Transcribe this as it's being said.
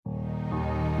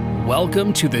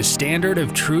Welcome to the Standard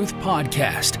of Truth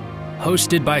podcast,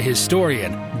 hosted by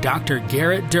historian Dr.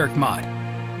 Garrett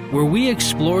Dirkmaat, where we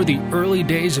explore the early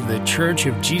days of the Church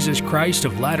of Jesus Christ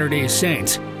of Latter-day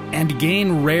Saints and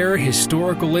gain rare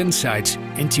historical insights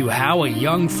into how a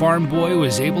young farm boy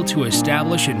was able to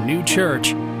establish a new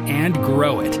church and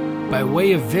grow it by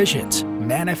way of visions,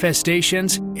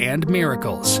 manifestations, and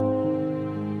miracles.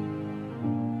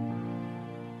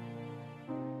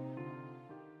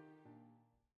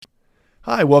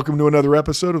 Hi, welcome to another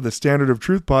episode of the Standard of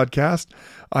Truth podcast.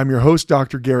 I'm your host,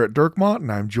 Dr. Garrett Dirkmaat,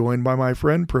 and I'm joined by my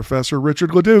friend, Professor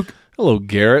Richard Leduc. Hello,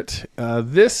 Garrett.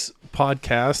 This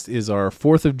podcast is our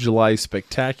 4th of July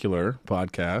spectacular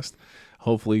podcast.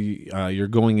 Hopefully, you're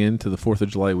going into the 4th of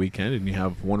July weekend and you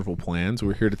have wonderful plans.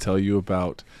 We're here to tell you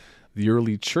about the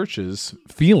early church's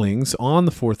feelings on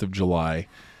the 4th of July.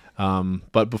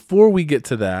 But before we get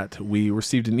to that, we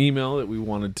received an email that we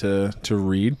wanted to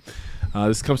read.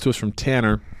 This comes to us from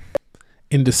Tanner.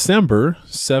 In December,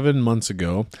 7 months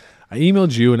ago, I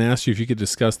emailed you and asked you if you could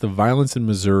discuss the violence in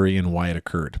Missouri and why it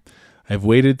occurred. I've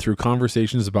waded through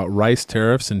conversations about rice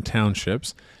tariffs and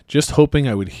townships, just hoping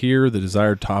I would hear the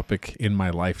desired topic in my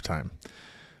lifetime.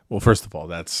 Well, first of all,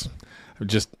 that's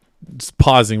just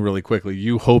pausing really quickly.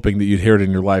 You hoping that you'd hear it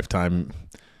in your lifetime.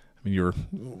 I mean, you're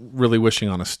really wishing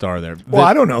on a star there. Well,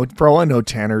 I don't know. For all I know,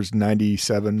 Tanner's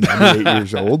 97, 98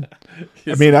 years old.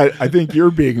 I mean, I think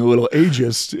you're being a little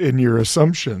ageist in your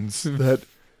assumptions that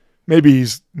maybe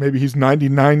he's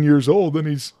 99 years old and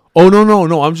he's... Oh,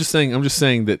 no. I'm just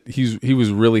saying that he was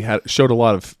really showed a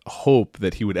lot of hope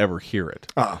that he would ever hear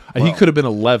it. He could have been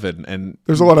 11 and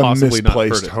there's a lot of possibly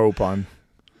misplaced hope on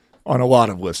a lot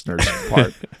of listeners'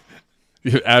 part.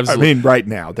 Absolutely. I mean, right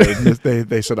now,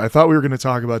 they said, I thought we were going to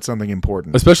talk about something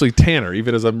important. Especially Tanner.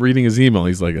 Even as I'm reading his email,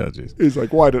 he's like, oh, geez. He's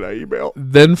like, why did I email?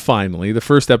 Then finally, the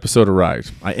first episode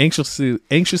arrived. I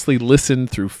anxiously listened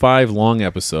through 5 long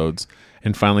episodes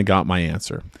and finally got my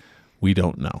answer. We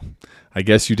don't know. I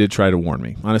guess you did try to warn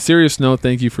me. On a serious note,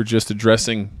 thank you for just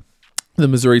addressing the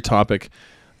Missouri topic.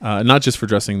 Not just for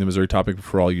addressing the Missouri topic, but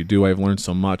for all you do. I've learned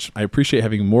so much. I appreciate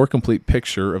having a more complete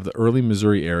picture of the early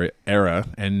Missouri era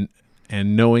and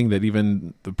knowing that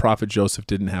even the prophet Joseph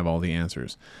didn't have all the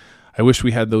answers. I wish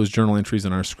we had those journal entries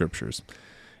in our scriptures.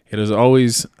 It has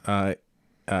allowed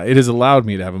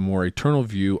me to have a more eternal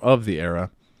view of the era.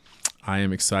 I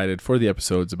am excited for the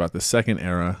episodes about the second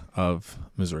era of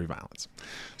Missouri violence.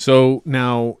 So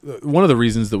now, one of the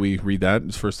reasons that we read that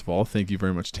is, first of all, thank you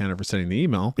very much, Tanner, for sending the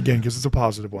email. Again, because it's a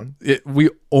positive one. We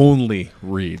only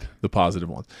read the positive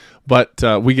ones. But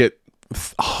we get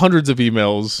hundreds of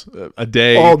emails a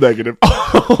day. All negative.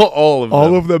 All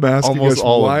of them asking us,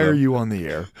 why are you on the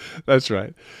air? That's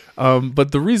right.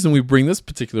 But the reason we bring this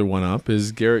particular one up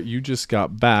is, Garrett, you just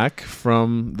got back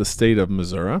from the state of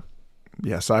Missouri.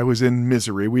 Yes, I was in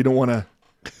Missouri. We don't want to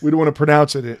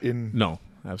pronounce it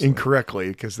incorrectly,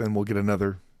 because then we'll get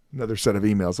another set of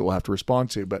emails that we'll have to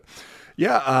respond to. But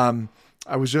yeah,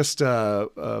 I was just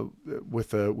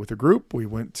with a group. We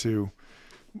went to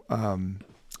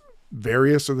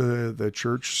various of the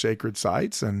church sacred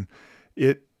sites, and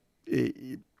it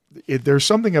there's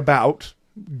something about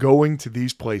going to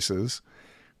these places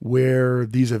where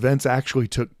these events actually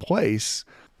took place.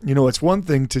 You know, it's one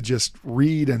thing to just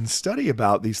read and study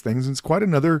about these things. It's quite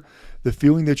another, the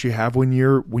feeling that you have when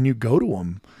you go to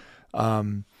them.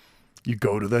 You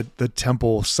go to the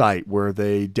temple site where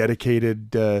they dedicated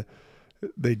the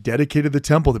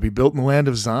temple to be built in the land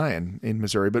of Zion in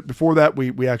Missouri. But before that,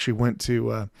 we actually went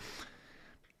to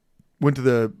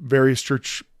the various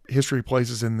church history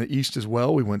places in the East as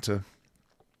well. We went to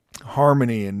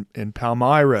Harmony and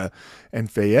Palmyra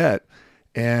and Fayette.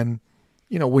 And,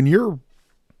 you know, when you're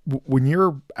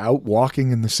out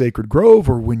walking in the Sacred Grove,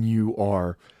 or when you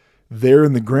are there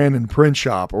in the Grand and Print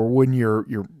Shop, or when you're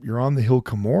on the Hill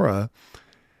Cumorah,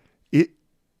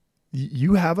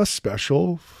 you have a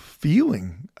special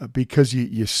feeling because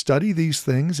you study these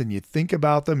things and you think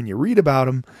about them and you read about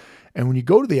them. And when you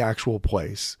go to the actual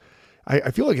place, I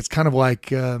feel like it's kind of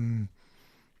like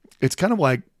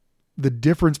the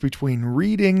difference between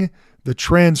reading the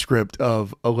transcript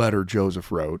of a letter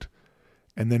Joseph wrote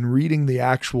and then reading the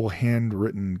actual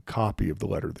handwritten copy of the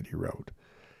letter that he wrote.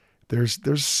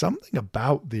 There's something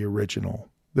about the original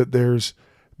that there's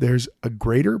a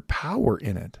greater power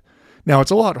in it. Now,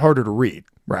 it's a lot harder to read,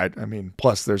 right? I mean,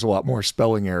 plus there's a lot more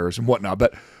spelling errors and whatnot,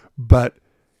 but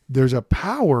there's a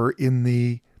power in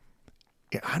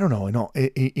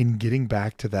in getting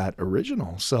back to that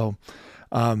original. So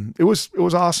it was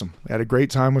awesome. I had a great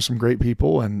time with some great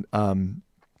people, and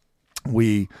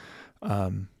we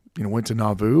went to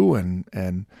Nauvoo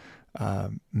and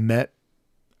met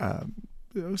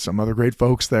some other great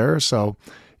folks there. So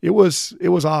it was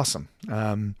awesome.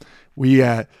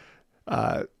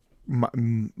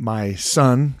 My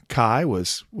son Kai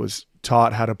was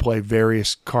taught how to play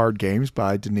various card games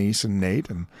by Denise and Nate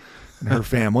and her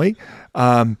family.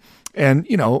 And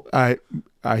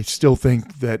I still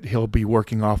think that he'll be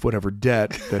working off whatever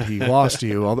debt that he lost to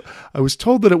you. Although I was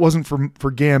told that it wasn't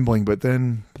for gambling, but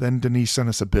then Denise sent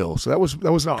us a bill, so that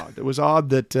was odd. It was odd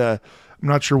that I'm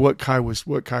not sure what Kai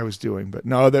was doing, but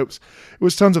no, it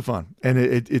was tons of fun, and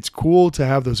it's cool to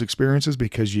have those experiences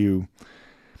because you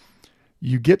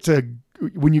get to,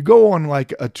 when you go on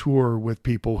like a tour with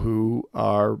people who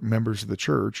are members of the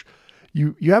church,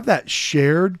 you have that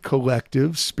shared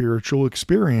collective spiritual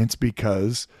experience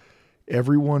because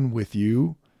everyone with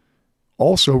you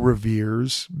also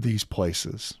reveres these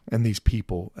places and these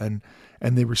people, and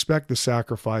they respect the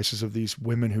sacrifices of these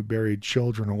women who buried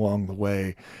children along the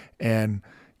way, and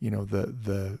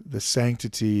the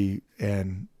sanctity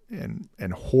and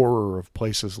horror of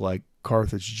places like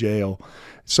Carthage jail.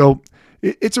 So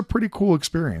it's a pretty cool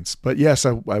experience. But yes,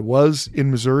 I was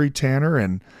in Missouri, Tanner,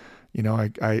 and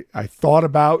I thought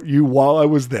about you while I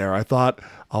was there. I thought,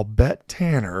 I'll bet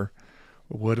Tanner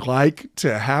would like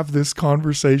to have this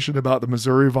conversation about the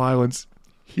Missouri violence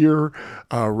here,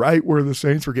 right where the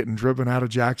Saints were getting driven out of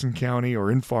Jackson County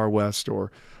or in Far West or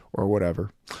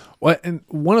whatever. Well, and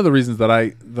one of the reasons that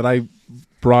I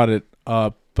brought it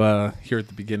up here at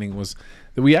the beginning was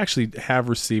that we actually have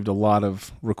received a lot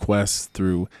of requests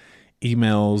through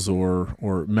emails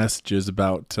or messages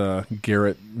about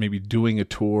Garrett maybe doing a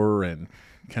tour and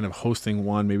kind of hosting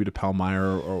one, maybe to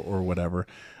Palmyra or whatever.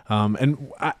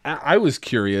 And I was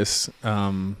curious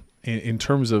in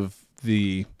terms of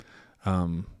the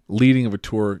leading of a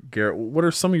tour, Garrett. What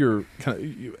are some of your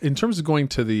in terms of going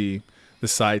to the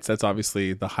sites? That's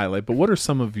obviously the highlight. But what are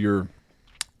some of your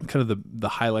kind of the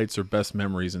highlights or best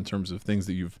memories in terms of things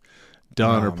that you've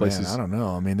done or places? Man, I don't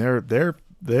know. I mean,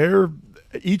 they're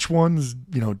each one's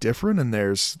different, and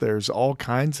there's all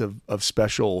kinds of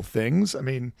special things. I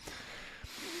mean,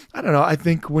 I don't know. I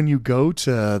think when you go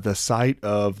to the site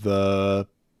of the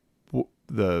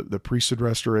priesthood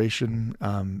restoration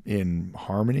in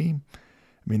Harmony,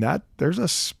 I mean that there's a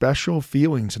special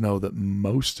feeling to know that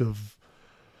most of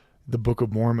the Book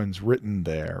of Mormon's written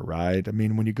there, right? I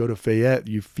mean, when you go to Fayette,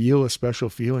 you feel a special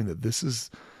feeling that this is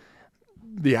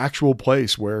the actual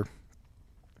place where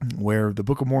the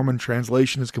Book of Mormon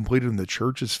translation is completed and the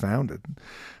church is founded.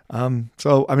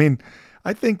 So, I mean,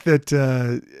 I think that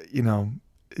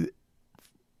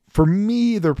for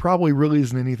me, there probably really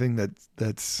isn't anything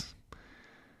that's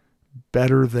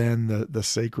better than the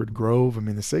Sacred Grove. I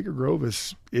mean, the Sacred Grove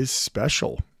is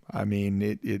special. I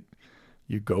mean,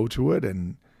 you go to it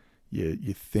and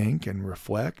you think and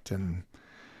reflect, and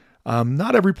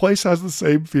not every place has the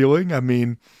same feeling. I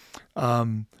mean,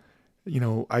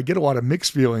 I get a lot of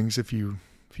mixed feelings if you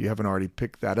haven't already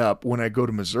picked that up when I go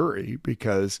to Missouri,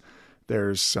 because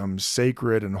there's some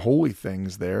sacred and holy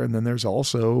things there, and then there's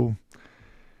also,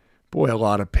 a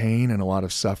lot of pain and a lot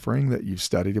of suffering that you've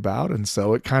studied about, and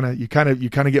so you kind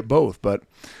of get both. But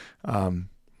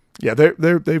they've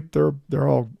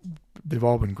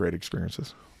all been great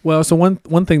experiences. Well, so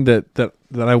one thing that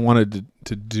I wanted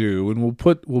to do, and we'll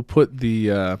put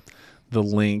the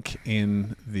link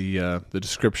in the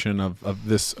description of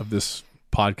this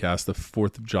podcast, the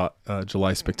 4th of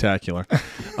July Spectacular.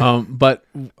 But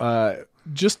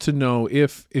just to know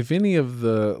if any of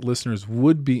the listeners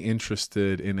would be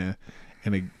interested in a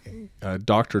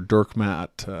Dr. Dirk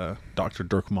Matt,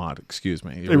 excuse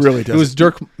me. It really does. It was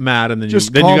Dirk Matt, and then you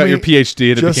got your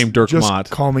PhD, and it became Dirk Mott.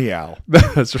 Just call me Al.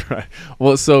 That's right.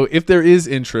 Well, so if there is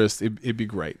interest, it'd be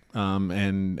great,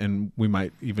 and we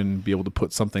might even be able to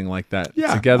put something like that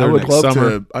together next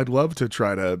summer. I'd love to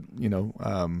try to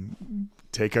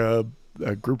take a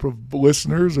group of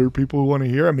listeners or people who want to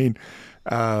hear. I mean,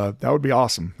 that would be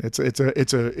awesome. It's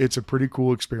a pretty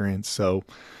cool experience. So,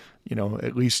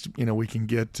 at least we can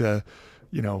get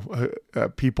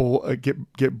people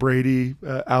get Brady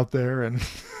out there and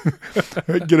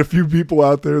get a few people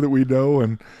out there that we know,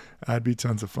 and that'd be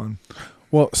tons of fun.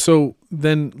 Well, so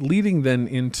then leading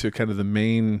into kind of the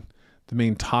main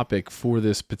topic for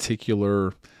this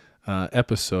particular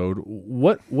episode,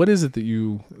 what is it that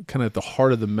you kind of at the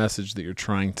heart of the message that you're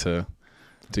trying to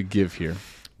give here?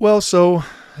 Well, so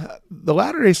the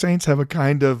Latter-day Saints have a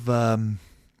kind of,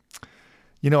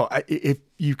 if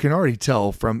you can already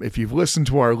tell from, if you've listened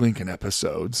to our Lincoln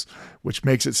episodes, which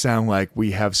makes it sound like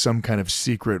we have some kind of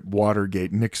secret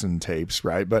Watergate Nixon tapes,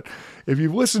 right? But if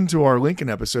you've listened to our Lincoln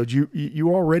episodes, you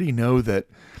already know that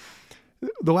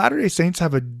the Latter-day Saints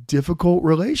have a difficult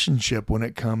relationship when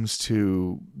it comes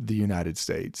to the United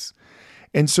States.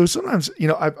 And so sometimes,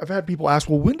 I've had people ask,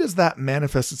 well, when does that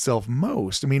manifest itself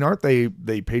most? I mean, aren't they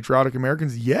patriotic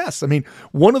Americans? Yes. I mean,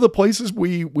 one of the places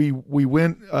we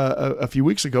went a few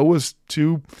weeks ago was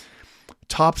to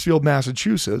Topsfield,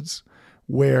 Massachusetts,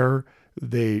 where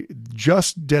they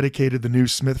just dedicated the new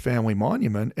Smith family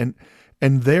monument. And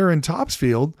there in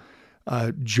Topsfield,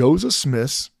 Joseph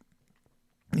Smith's,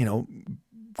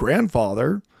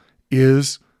 grandfather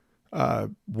is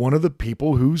one of the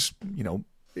people who's,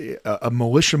 a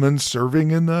militiaman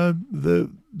serving in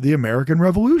the American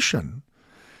Revolution.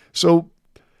 So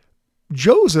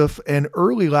Joseph and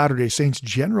early Latter-day Saints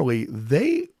generally,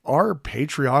 they are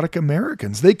patriotic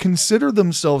Americans. They consider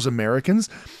themselves Americans.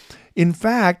 In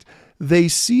fact, they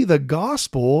see the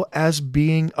gospel as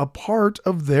being a part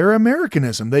of their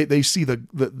Americanism. They see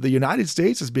the United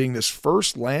States as being this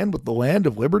first land with the land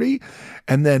of liberty.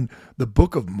 And then the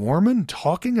Book of Mormon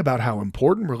talking about how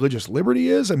important religious liberty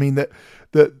is. I mean, that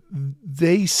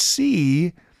they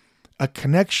see a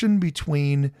connection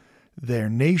between their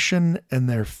nation and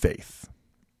their faith.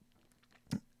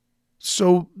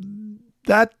 So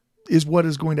that is what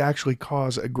is going to actually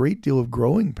cause a great deal of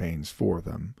growing pains for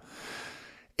them.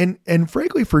 And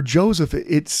frankly, for Joseph,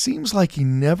 it seems like he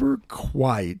never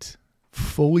quite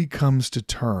fully comes to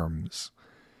terms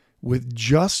with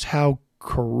just how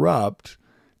corrupt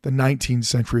the 19th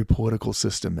century political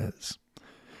system is.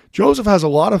 Joseph has a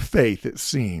lot of faith, it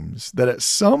seems, that at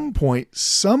some point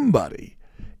somebody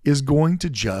is going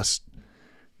to just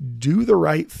do the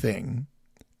right thing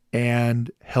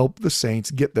and help the saints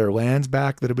get their lands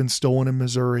back that have been stolen in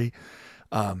Missouri,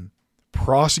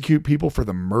 prosecute people for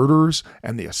the murders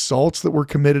and the assaults that were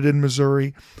committed in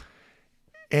Missouri.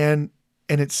 And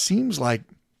it seems like,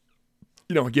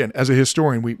 again, as a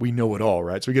historian, we know it all,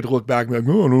 right? So we get to look back and be like,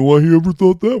 oh, I don't know why he ever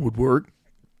thought that would work.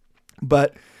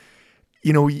 But,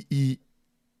 you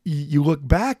look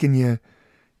back and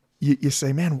you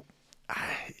say, man,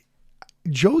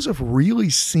 Joseph really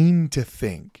seemed to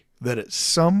think that at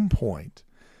some point,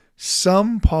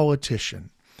 some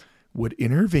politician would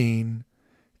intervene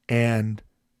and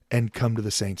come to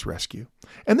the saints' rescue.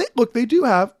 And they do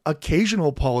have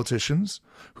occasional politicians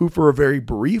who for a very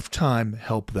brief time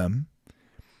help them,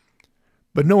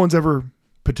 but no one's ever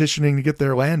petitioning to get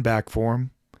their land back for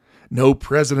them. No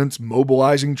presidents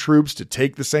mobilizing troops to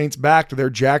take the saints back to their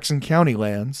Jackson County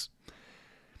lands.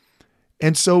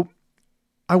 And so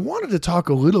I wanted to talk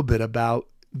a little bit about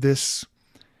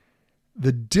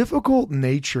the difficult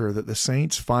nature that the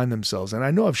saints find themselves. And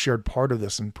I know I've shared part of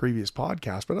this in previous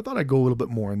podcasts, but I thought I'd go a little bit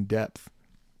more in depth.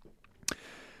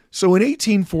 So in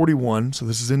 1841, so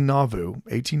this is in Nauvoo,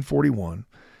 1841,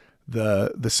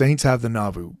 the saints have the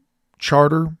Nauvoo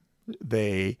Charter.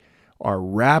 They are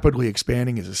rapidly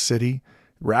expanding as a city,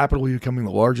 rapidly becoming the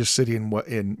largest city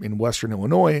in Western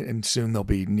Illinois, and soon they'll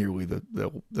be nearly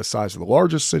the size of the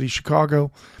largest city,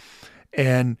 Chicago.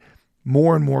 And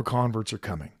more converts are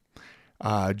coming.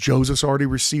 Joseph's already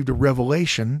received a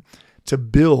revelation to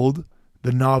build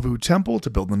the Nauvoo Temple,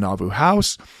 to build the Nauvoo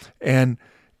House, and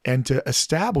to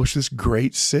establish this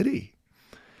great city.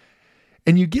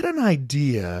 And you get an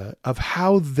idea of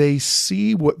how they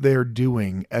see what they're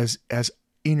doing as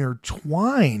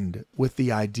intertwined with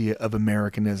the idea of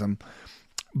Americanism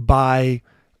by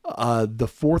the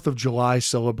 4th of July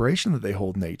celebration that they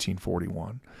hold in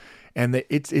 1841. And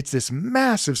it's this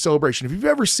massive celebration. If you've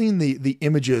ever seen the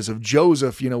images of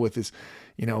Joseph, with his,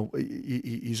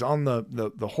 he's on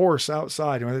the horse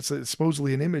outside. It's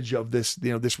supposedly an image of this,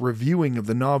 this reviewing of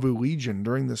the Nauvoo Legion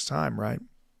during this time, right?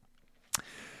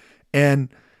 And,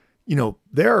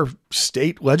 there are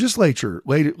state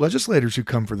legislators who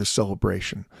come for this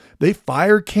celebration. They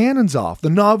fire cannons off. The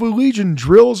Nauvoo Legion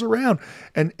drills around,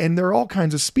 and there are all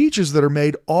kinds of speeches that are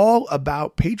made all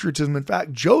about patriotism. In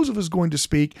fact, Joseph is going to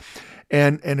speak,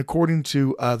 and according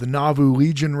to the Nauvoo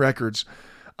Legion records,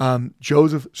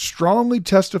 Joseph strongly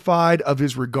testified of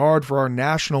his regard for our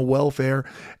national welfare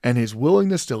and his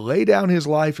willingness to lay down his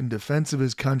life in defense of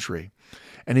his country.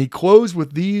 And he closed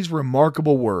with these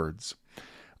remarkable words: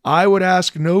 I would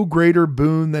ask no greater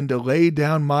boon than to lay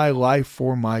down my life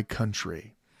for my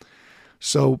country.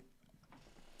 So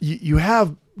you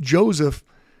have Joseph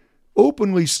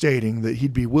openly stating that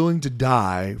he'd be willing to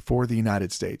die for the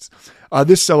United States.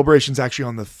 This celebration is actually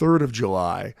on the 3rd of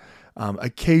July.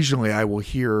 Occasionally I will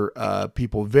hear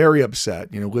people very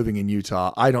upset, living in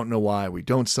Utah. I don't know why we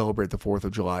don't celebrate the 4th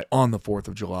of July on the 4th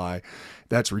of July.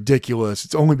 That's ridiculous.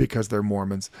 It's only because they're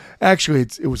Mormons. Actually,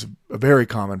 it was a very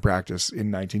common practice in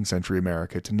 19th century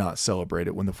America to not celebrate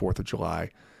it when the 4th of July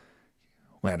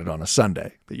landed on a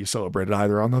Sunday, that you celebrated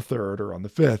either on the 3rd or on the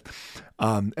 5th.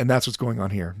 And that's what's going on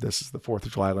here. This is the 4th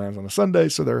of July lands on a Sunday,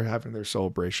 so they're having their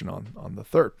celebration on the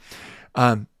 3rd.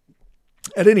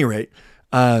 At any rate,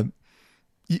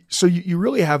 so you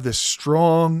really have this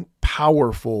strong,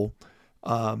 powerful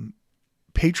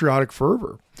patriotic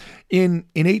fervor. In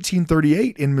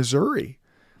 1838 in Missouri,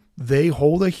 they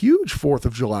hold a huge 4th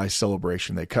of July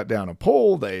celebration. They cut down a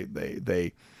pole.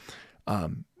 They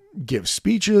give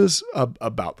speeches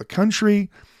about the country.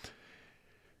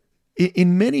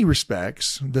 In many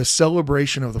respects, the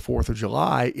celebration of the 4th of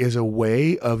July is a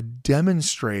way of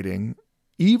demonstrating,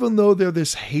 even though they're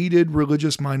this hated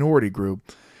religious minority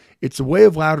group, it's a way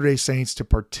of Latter-day Saints to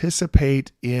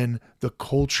participate in the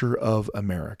culture of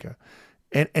America.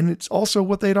 And it's also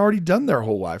what they'd already done their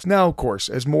whole lives. Now, of course,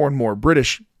 as more and more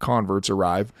British converts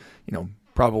arrive,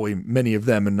 probably many of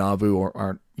them in Nauvoo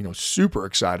aren't, super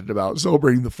excited about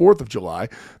celebrating the 4th of July.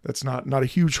 That's not a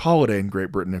huge holiday in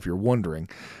Great Britain, if you're wondering.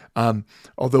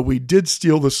 Although we did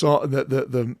steal the song,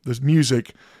 the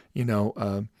music,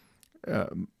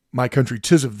 My Country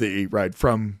 'Tis of Thee, right,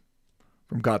 from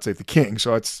God Save the King.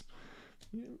 So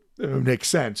it makes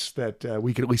sense that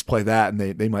we could at least play that, and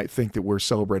they might think that we're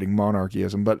celebrating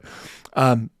monarchyism. But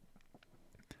at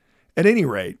any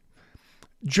rate,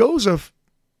 Joseph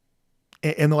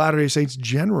and the Latter-day Saints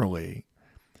generally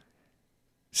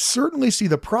certainly see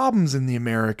the problems in the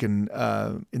American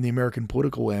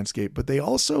political landscape, but they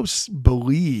also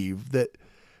believe that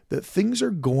things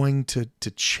are going to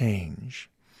change.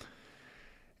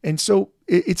 And so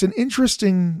it's an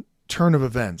interesting turn of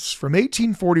events from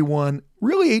 1841.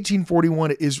 Really,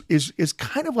 1841 is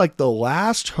kind of like the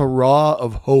last hurrah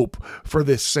of hope for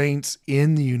the Saints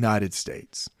in the United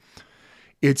States.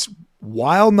 It's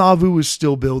while Nauvoo is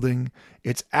still building.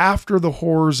 It's after the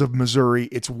horrors of Missouri.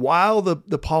 It's while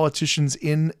the politicians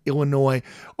in Illinois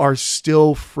are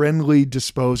still friendly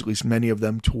disposed, at least many of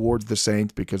them, towards the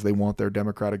Saints because they want their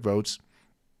Democratic votes.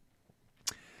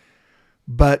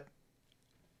 But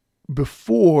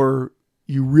before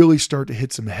you really start to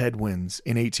hit some headwinds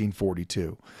in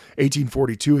 1842.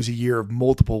 1842 is a year of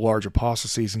multiple large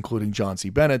apostasies, including John C.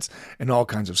 Bennett's, and all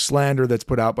kinds of slander that's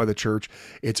put out by the church.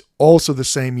 It's also the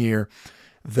same year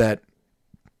that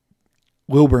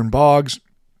Wilburn Boggs,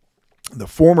 the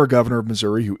former governor of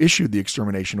Missouri who issued the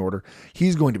extermination order,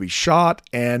 he's going to be shot,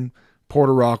 and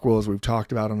Porter Rockwell, as we've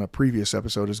talked about on a previous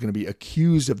episode, is going to be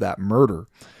accused of that murder.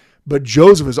 But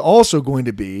Joseph is also going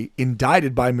to be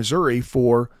indicted by Missouri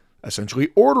for essentially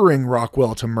ordering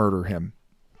Rockwell to murder him.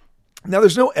 Now,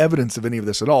 there's no evidence of any of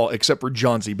this at all, except for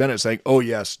John C. Bennett saying, oh,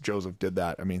 yes, Joseph did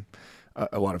that. I mean,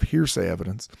 a lot of hearsay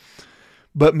evidence.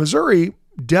 But Missouri,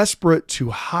 desperate to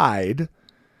hide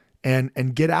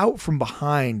and get out from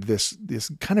behind this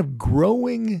kind of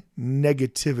growing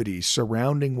negativity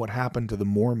surrounding what happened to the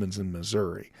Mormons in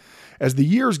Missouri. As the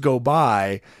years go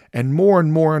by and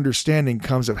more understanding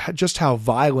comes of just how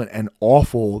violent and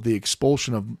awful the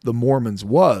expulsion of the Mormons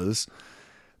was,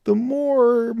 the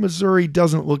more Missouri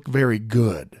doesn't look very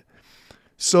good.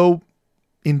 So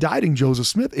indicting Joseph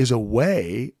Smith is a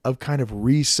way of kind of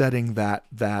resetting that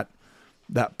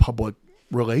public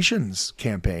relations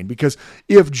campaign, because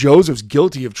if Joseph's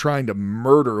guilty of trying to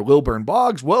murder Wilburn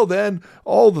Boggs, well, then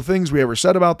all the things we ever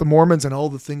said about the Mormons and all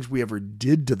the things we ever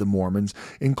did to the Mormons,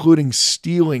 including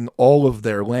stealing all of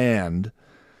their land,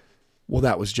 well,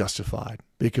 that was justified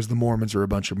because the Mormons are a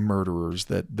bunch of murderers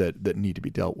that need to be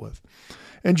dealt with.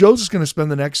 And Joseph's going to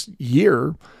spend the next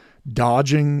year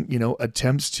dodging,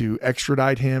 attempts to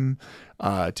extradite him,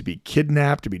 to be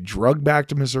kidnapped, to be drugged back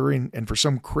to Missouri. And for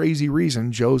some crazy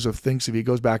reason, Joseph thinks if he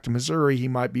goes back to Missouri, he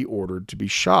might be ordered to be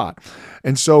shot.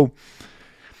 And so,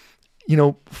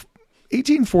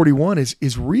 1841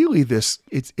 is really this,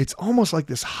 it's almost like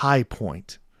this high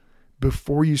point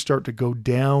before you start to go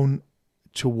down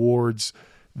towards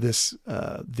this,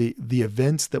 the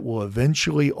events that will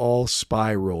eventually all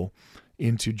spiral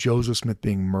into Joseph Smith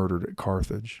being murdered at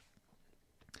Carthage.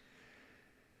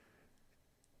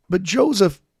 But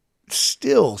Joseph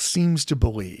still seems to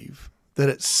believe that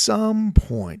at some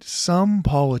point, some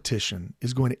politician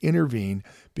is going to intervene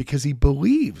because he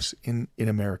believes in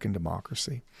American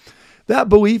democracy. That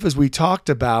belief, as we talked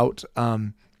about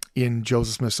in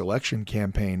Joseph Smith's election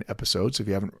campaign episodes, if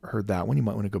you haven't heard that one, you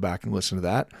might want to go back and listen to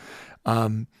that.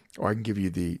 Or I can give you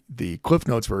the Cliff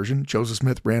Notes version. Joseph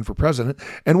Smith ran for president.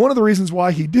 And one of the reasons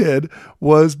why he did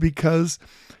was because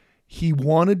he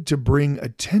wanted to bring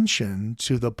attention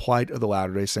to the plight of the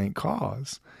Latter-day Saint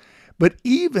cause. But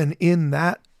even in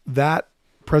that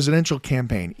presidential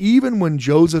campaign, even when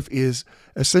Joseph is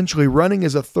essentially running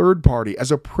as a third party,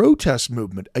 as a protest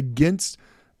movement against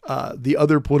the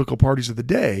other political parties of the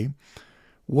day,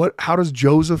 How does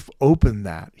Joseph open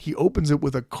that? He opens it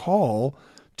with a call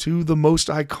to the most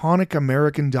iconic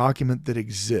American document that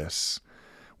exists,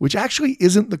 which actually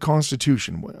isn't the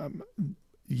Constitution.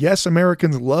 Yes,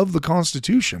 Americans love the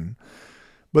Constitution,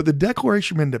 but the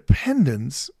Declaration of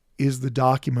Independence is the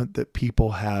document that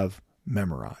people have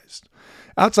memorized.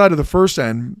 Outside of the First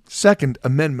and Second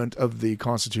Amendment of the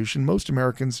Constitution, most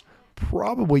Americans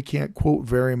probably can't quote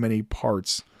very many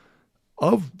parts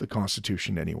of the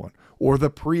Constitution to anyone, or the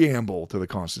preamble to the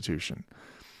Constitution.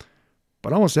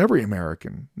 But almost every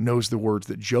American knows the words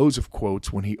that Joseph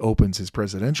quotes when he opens his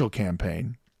presidential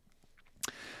campaign.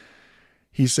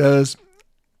 He says,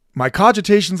 "My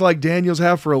cogitations, like Daniel's,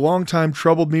 have for a long time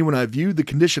troubled me when I viewed the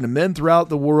condition of men throughout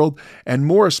the world, and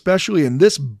more especially in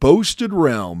this boasted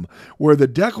realm, where the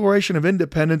Declaration of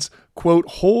Independence, quote,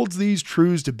 holds these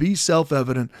truths to be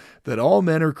self-evident, that all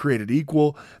men are created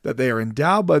equal, that they are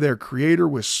endowed by their Creator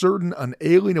with certain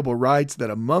unalienable rights, that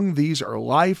among these are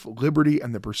life, liberty,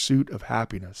 and the pursuit of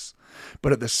happiness.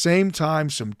 But at the same time,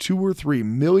 some 2 or 3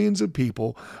 millions of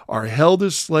people are held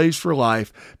as slaves for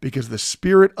life because the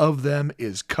spirit of them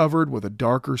is covered with a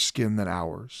darker skin than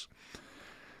ours."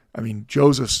 I mean,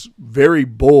 Joseph's very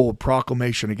bold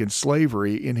proclamation against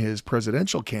slavery in his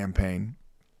presidential campaign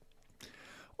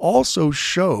also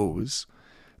shows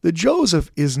that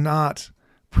Joseph is not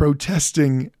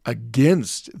protesting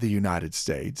against the United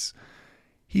States.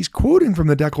 He's quoting from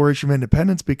the Declaration of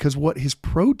Independence because what his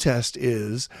protest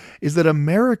is that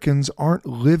Americans aren't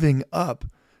living up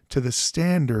to the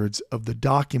standards of the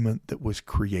document that was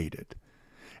created.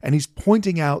 And he's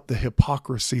pointing out the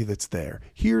hypocrisy that's there.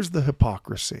 Here's the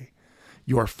hypocrisy.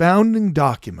 Your founding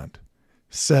document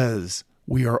says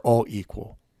we are all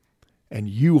equal, and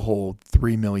you hold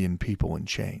 3 million people in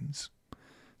chains.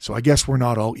 So I guess we're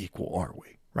not all equal, are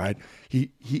we? Right?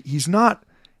 He's not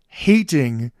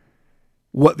hating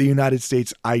what the United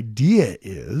States idea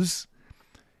is.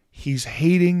 He's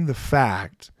hating the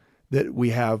fact that we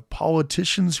have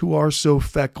politicians who are so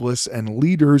feckless and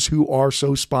leaders who are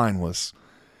so spineless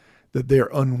that they're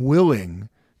unwilling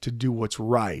to do what's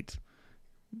right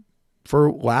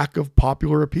for lack of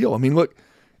popular appeal. I mean, look,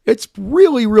 it's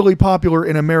really, really popular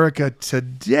in America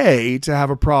today to have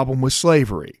a problem with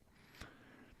slavery.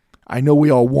 I know we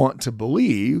all want to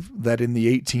believe that in the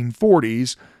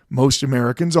 1840s, most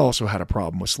Americans also had a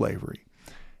problem with slavery.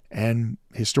 And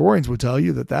historians would tell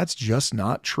you that that's just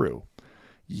not true.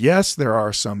 Yes, there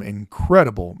are some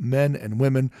incredible men and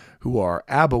women who are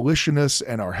abolitionists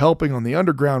and are helping on the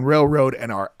Underground Railroad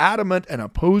and are adamant and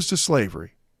opposed to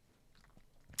slavery.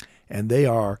 And they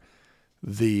are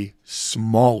the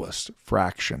smallest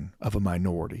fraction of a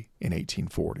minority in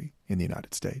 1840 in the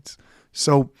United States.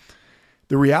 So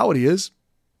the reality is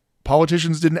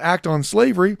politicians didn't act on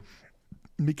slavery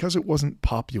because it wasn't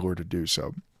popular to do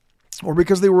so, or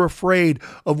because they were afraid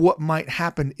of what might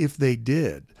happen if they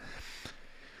did.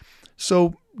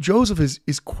 So Joseph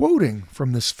is quoting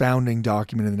from this founding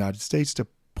document in the United States to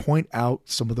point out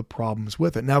some of the problems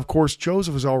with it. Now, of course,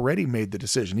 Joseph has already made the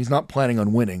decision. He's not planning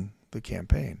on winning the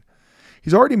campaign.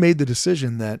 He's already made the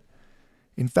decision that,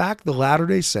 in fact, the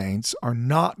Latter-day Saints are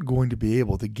not going to be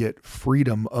able to get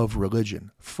freedom of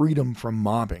religion, freedom from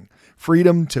mobbing,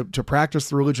 freedom to practice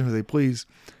the religion as they please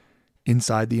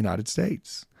inside the United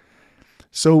States.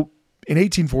 So in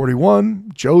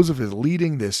 1841, Joseph is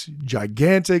leading this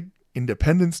gigantic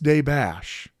Independence Day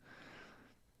bash.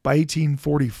 By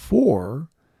 1844,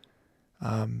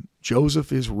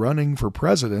 Joseph is running for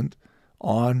president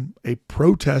on a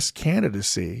protest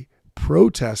candidacy,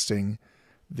 protesting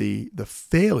the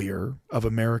failure of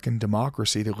American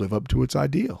democracy to live up to its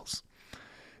ideals.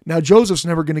 Now, Joseph's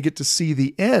never going to get to see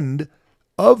the end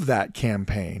of that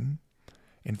campaign.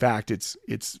 In fact, it's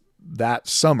that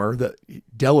summer that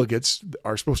delegates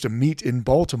are supposed to meet in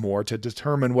Baltimore to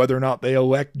determine whether or not they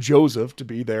elect Joseph to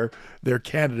be their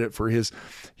candidate for his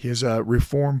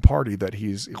reform party that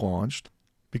he's launched,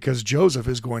 because Joseph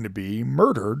is going to be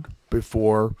murdered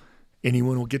before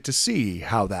anyone will get to see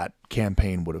how that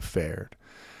campaign would have fared.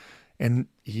 And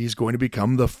he's going to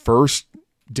become the first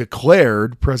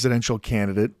declared presidential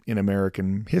candidate in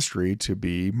American history to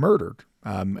be murdered.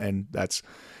 And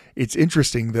it's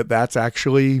interesting that that's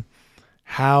actually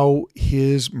how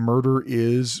his murder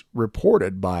is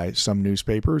reported by some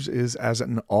newspapers, is as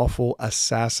an awful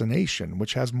assassination,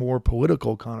 which has more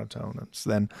political connotations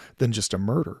than just a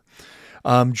murder.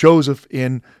 Joseph,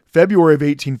 in February of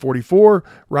 1844,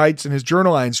 writes in his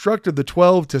journal, "I instructed the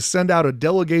 12 to send out a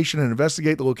delegation and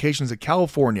investigate the locations of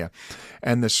California."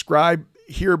 And the scribe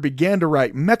here began to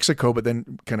write Mexico, but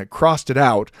then kind of crossed it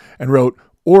out and wrote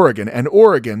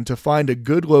Oregon to find a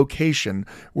good location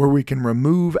where we can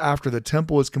remove after the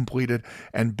temple is completed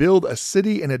and build a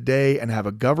city in a day and have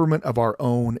a government of our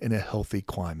own in a healthy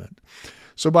climate.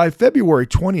 So by February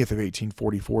 20th of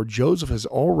 1844, Joseph has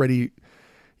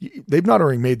they've not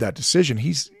already made that decision.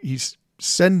 He's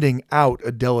sending out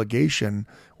a delegation,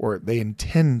 or they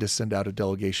intend to send out a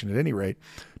delegation at any rate,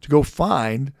 to go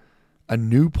find a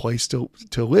new place to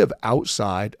live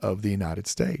outside of the United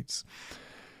States.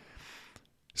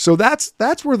 So that's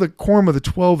where the Quorum of the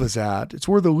 12 is at. It's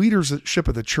where the leadership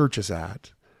of the church is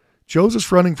at.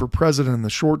 Joseph's running for president in the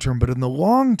short term, but in the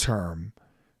long term,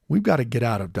 we've got to get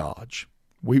out of Dodge.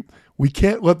 We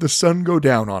can't let the sun go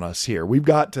down on us here. We've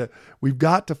got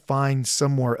to find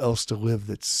somewhere else to live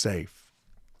that's safe.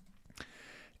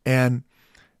 And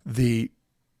the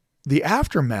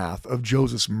aftermath of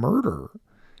Joseph's murder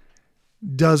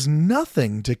does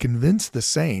nothing to convince the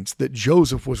saints that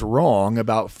Joseph was wrong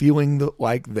about feeling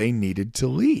like they needed to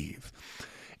leave.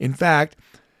 In fact,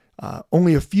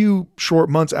 only a few short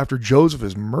months after Joseph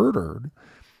is murdered,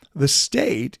 the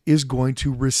state is going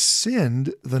to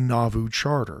rescind the Nauvoo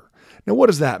Charter. Now, what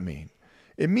does that mean?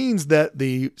 It means that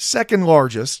the second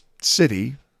largest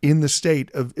city in the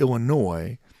state of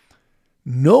Illinois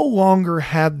no longer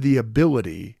had the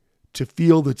ability to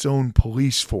field its own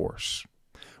police force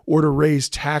or to raise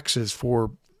taxes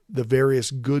for the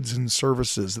various goods and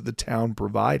services that the town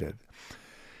provided.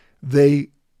 They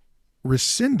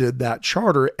rescinded that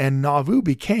charter, and Nauvoo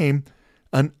became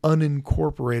an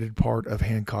unincorporated part of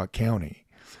Hancock County.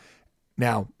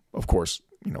 Now, of course,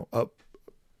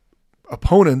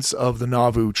 opponents of the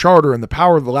Nauvoo Charter and the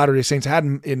power of the Latter-day Saints had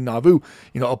in Nauvoo,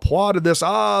 applauded this,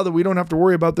 that we don't have to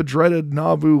worry about the dreaded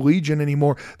Nauvoo Legion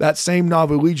anymore. That same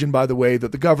Nauvoo Legion, by the way,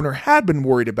 that the governor had been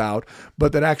worried about,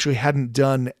 but that actually hadn't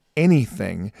done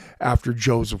anything after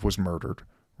Joseph was murdered,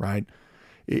 right?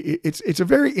 It's a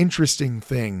very interesting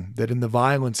thing that in the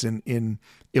violence in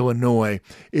Illinois,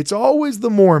 it's always the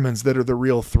Mormons that are the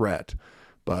real threat.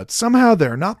 But somehow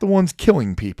they're not the ones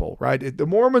killing people, right? The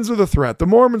Mormons are the threat. The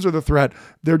Mormons are the threat.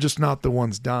 They're just not the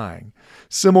ones dying.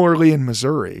 Similarly in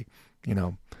Missouri,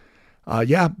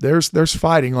 there's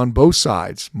fighting on both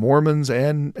sides, Mormons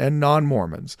and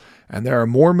non-Mormons. And there are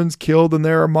Mormons killed and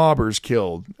there are mobbers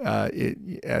killed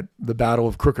at the Battle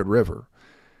of Crooked River.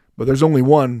 But there's only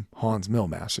one Haun's Mill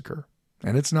massacre,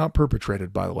 and it's not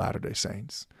perpetrated by the Latter-day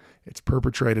Saints. It's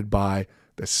perpetrated by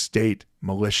the state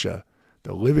militia,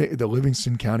 the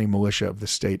Livingston County militia of the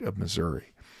state of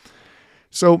Missouri.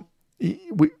 So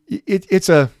it's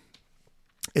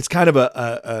kind of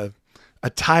a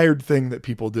tired thing that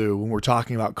people do when we're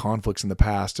talking about conflicts in the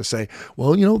past to say,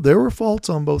 well, there were faults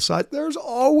on both sides. There's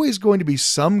always going to be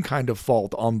some kind of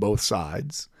fault on both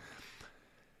sides.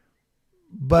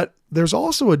 But there's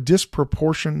also a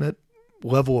disproportionate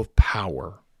level of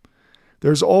power.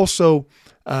 There's also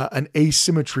an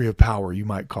asymmetry of power, you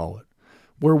might call it,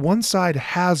 where one side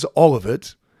has all of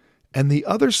it and the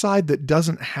other side that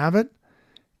doesn't have it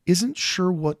isn't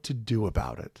sure what to do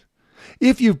about it.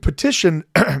 If you've petitioned,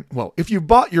 if you've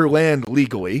bought your land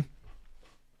legally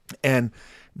and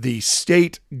the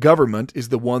state government is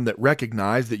the one that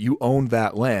recognized that you owned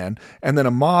that land, and then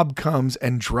a mob comes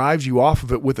and drives you off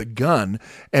of it with a gun,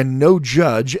 and no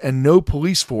judge and no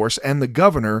police force and the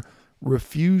governor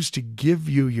refuse to give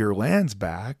you your lands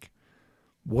back,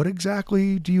 what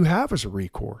exactly do you have as a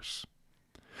recourse?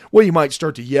 Well, you might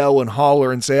start to yell and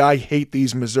holler and say, I hate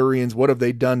these Missourians. What have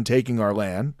they done taking our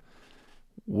land?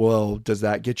 Well, does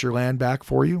that get your land back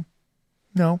for you?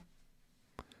 No.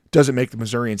 Does it make the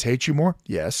Missourians hate you more?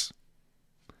 Yes.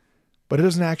 But it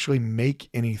doesn't actually make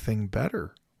anything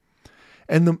better.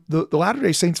 And the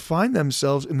Latter-day Saints find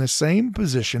themselves in the same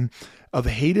position of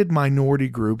hated minority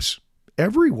groups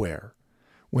everywhere.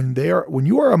 When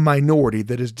you are a minority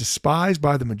that is despised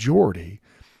by the majority,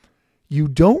 you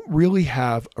don't really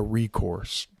have a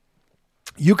recourse.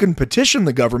 You can petition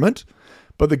the government,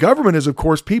 but the government is, of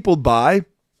course, peopled by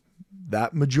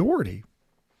that majority.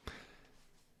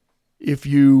 If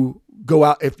you go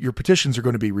out, if your petitions are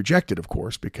going to be rejected, of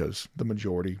course, because the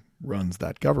majority runs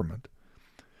that government.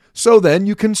 So then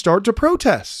you can start to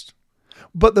protest.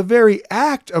 But the very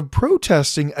act of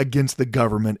protesting against the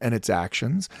government and its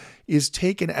actions is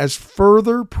taken as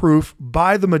further proof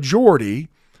by the majority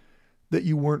that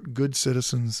you weren't good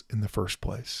citizens in the first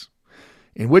place.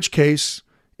 In which case,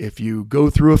 if you go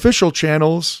through official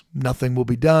channels, nothing will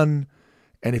be done.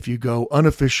 And if you go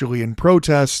unofficially in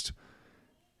protest,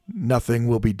 nothing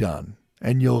will be done.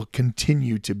 And you'll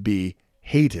continue to be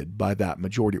hated by that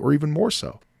majority, or even more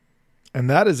so. And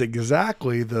that is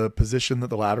exactly the position that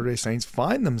the Latter-day Saints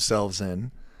find themselves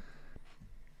in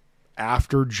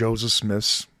after Joseph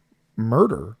Smith's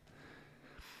murder,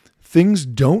 things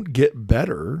don't get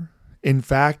better. In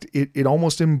fact, it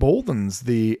almost emboldens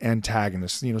the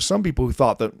antagonists. Some people who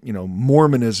thought that,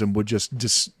 Mormonism would just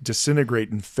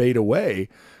disintegrate and fade away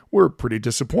were pretty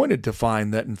disappointed to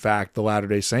find that, in fact, the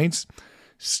Latter-day Saints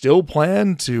still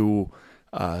plan to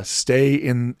stay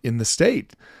in the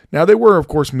state. Now, they were, of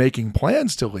course, making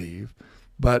plans to leave,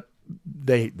 but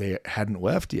they hadn't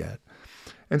left yet.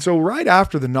 And so right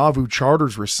after the Nauvoo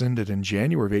charters rescinded in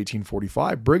January of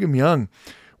 1845, Brigham Young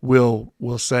will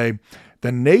say,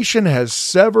 "The nation has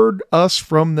severed us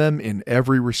from them in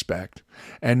every respect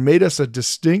and made us a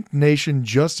distinct nation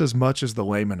just as much as the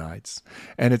Lamanites.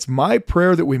 And it's my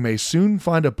prayer that we may soon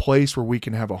find a place where we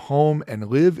can have a home and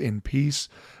live in peace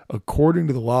according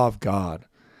to the law of God.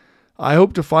 I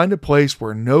hope to find a place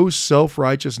where no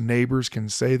self-righteous neighbors can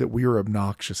say that we are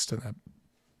obnoxious to them."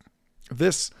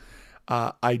 This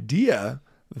idea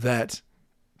that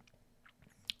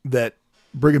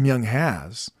Brigham Young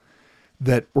has,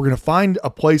 that we're going to find a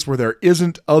place where there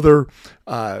isn't other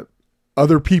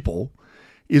people,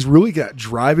 is really that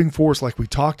driving force like we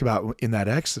talked about in that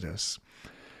Exodus.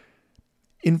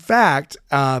 In fact,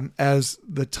 as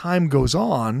the time goes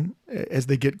on, as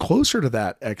they get closer to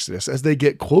that Exodus, as they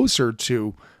get closer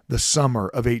to the summer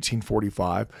of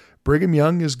 1845, Brigham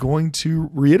Young is going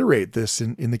to reiterate this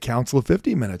in the Council of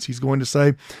 50 Minutes. He's going to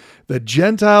say, "The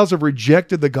Gentiles have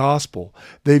rejected the gospel.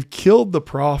 They've killed the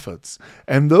prophets.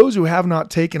 And those who have not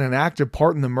taken an active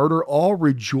part in the murder all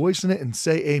rejoice in it and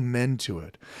say amen to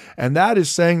it. And that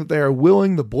is saying that they are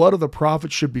willing the blood of the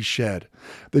prophets should be shed.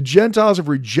 The Gentiles have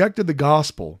rejected the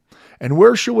gospel. And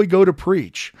where shall we go to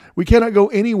preach? We cannot go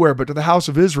anywhere but to the house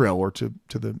of Israel," or to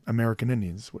the American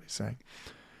Indians, is what he's saying.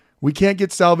 "We can't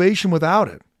get salvation without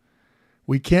it.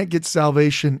 We can't get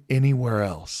salvation anywhere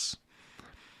else."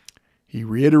 He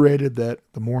reiterated that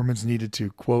the Mormons needed to,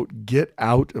 quote, "get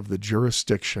out of the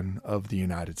jurisdiction of the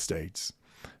United States."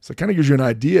 So it kind of gives you an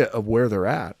idea of where they're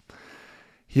at.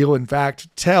 He'll, in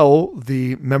fact, tell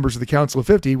the members of the Council of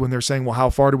 50 when they're saying, well,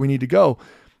 how far do we need to go?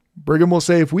 Brigham will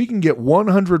say, if we can get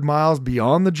 100 miles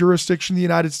beyond the jurisdiction of the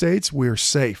United States, we're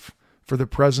safe for the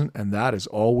present, and that is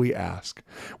all we ask.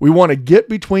 We want to get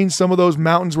between some of those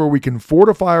mountains where we can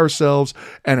fortify ourselves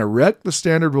and erect the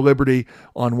standard of liberty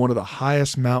on one of the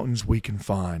highest mountains we can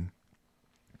find.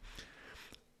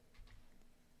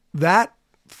 That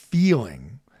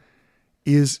feeling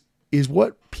is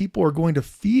what people are going to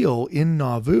feel in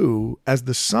Nauvoo as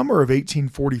the summer of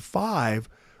 1845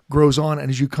 grows on and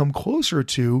as you come closer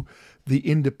to the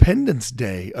Independence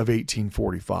Day of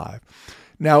 1845.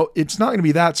 Now, it's not going to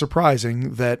be that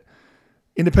surprising that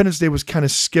Independence Day was kind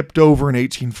of skipped over in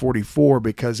 1844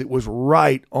 because it was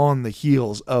right on the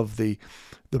heels of the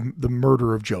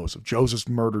murder of Joseph. Joseph's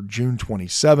murdered June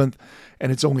 27th,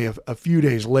 and it's only a few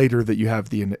days later that you have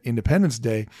the Independence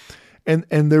Day. And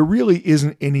there really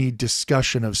isn't any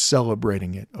discussion of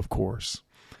celebrating it, of course.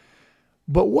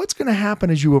 But what's going to happen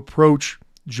as you approach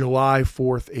July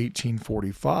 4th,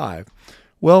 1845?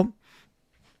 Well,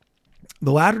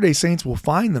 the Latter-day Saints will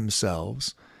find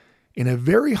themselves in a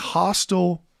very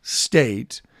hostile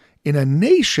state in a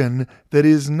nation that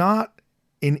is not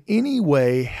in any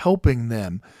way helping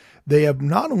them. They have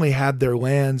not only had their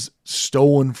lands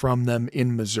stolen from them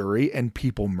in Missouri and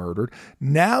people murdered,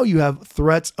 now you have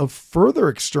threats of further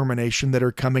extermination that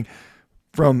are coming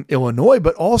from Illinois,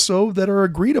 but also that are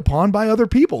agreed upon by other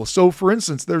people. So, for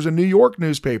instance, there's a New York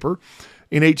newspaper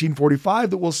in 1845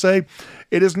 that will say,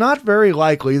 it is not very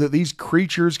likely that these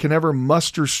creatures can ever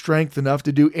muster strength enough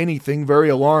to do anything very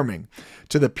alarming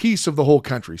to the peace of the whole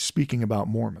country, speaking about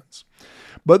Mormons.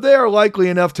 But they are likely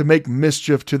enough to make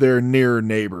mischief to their near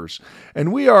neighbors,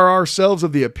 and we are ourselves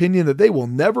of the opinion that they will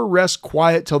never rest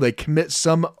quiet till they commit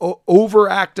some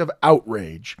overact of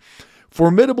outrage,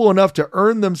 formidable enough to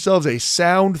earn themselves a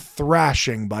sound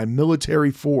thrashing by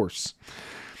military force.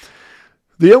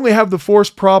 They only have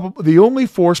the only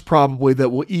force probably that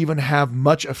will even have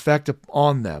much effect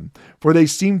on them, for they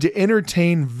seem to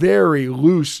entertain very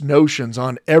loose notions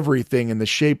on everything in the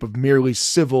shape of merely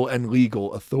civil and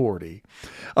legal authority.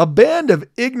 A band of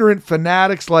ignorant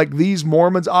fanatics like these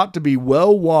Mormons ought to be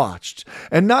well watched,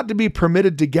 and not to be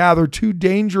permitted to gather too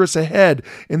dangerous a head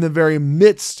in the very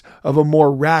midst of a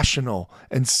more rational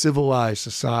and civilized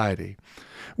society.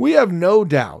 We have no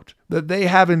doubt that they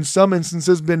have in some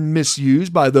instances been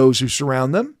misused by those who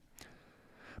surround them.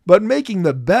 But making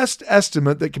the best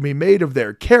estimate that can be made of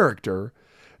their character,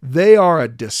 they are a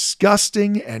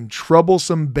disgusting and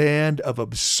troublesome band of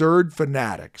absurd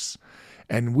fanatics,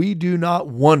 and we do not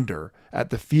wonder at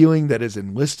the feeling that is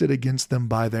enlisted against them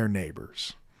by their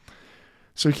neighbors.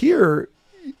 So here,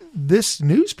 this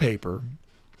newspaper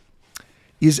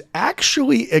is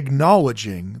actually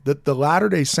acknowledging that the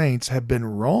Latter-day Saints have been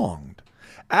wronged,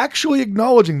 actually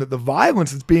acknowledging that the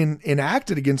violence that's being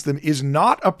enacted against them is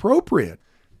not appropriate,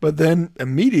 but then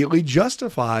immediately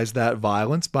justifies that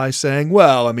violence by saying,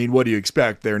 well, I mean, what do you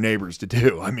expect their neighbors to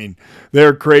do? I mean,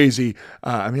 they're crazy.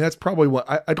 That's probably what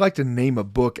I'd like to name a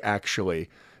book, actually.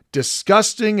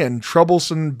 Disgusting and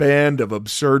Troublesome Band of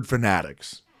Absurd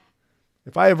Fanatics.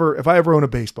 If I ever own a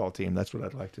baseball team, that's what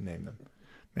I'd like to name them.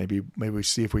 Maybe we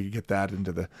see if we can get that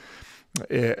into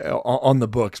on the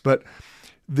books. But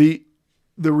the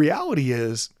reality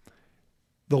is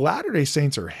the Latter-day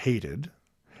Saints are hated.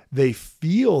 They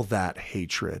feel that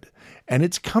hatred, and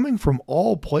it's coming from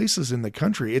all places in the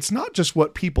country. It's not just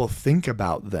what people think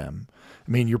about them.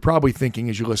 I mean, you're probably thinking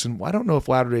as you listen, well, I don't know if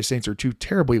Latter-day Saints are too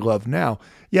terribly loved now.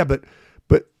 Yeah, but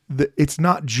it's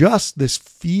not just this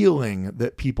feeling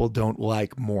that people don't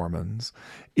like Mormons.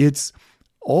 It's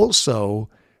also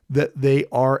that they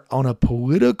are on a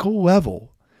political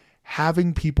level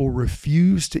having people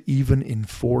refuse to even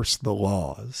enforce the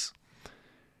laws.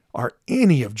 Are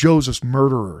any of Joseph's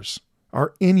murderers,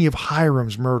 are any of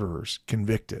Hiram's murderers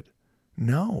convicted?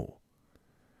 No.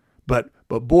 But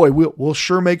boy, we'll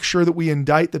sure make sure that we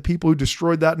indict the people who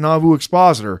destroyed that Nauvoo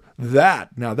expositor.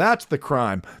 Now that's the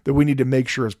crime that we need to make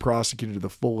sure is prosecuted to the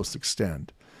fullest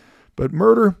extent. But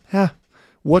murder,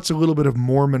 what's a little bit of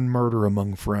Mormon murder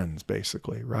among friends,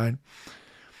 basically, right?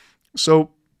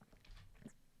 So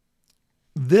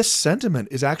this sentiment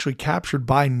is actually captured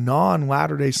by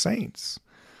non-Latter-day Saints.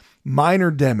 Minor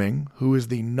Deming, who is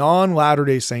the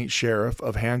non-Latter-day Saint sheriff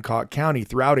of Hancock County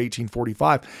throughout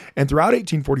 1845. And throughout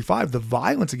 1845, the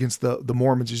violence against the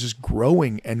Mormons is just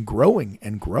growing and growing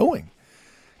and growing.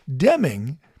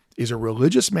 Deming is a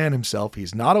religious man himself.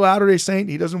 He's not a Latter-day Saint.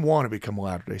 He doesn't want to become a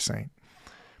Latter-day Saint.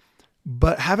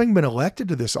 But having been elected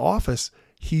to this office,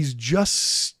 he's just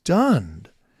stunned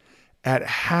at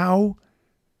how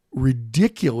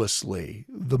ridiculously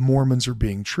the Mormons are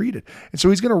being treated. And so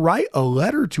he's going to write a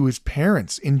letter to his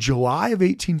parents in July of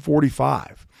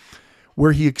 1845,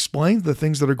 where he explains the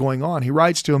things that are going on. He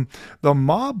writes to them, the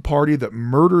mob party that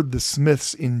murdered the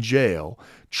Smiths in jail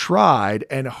tried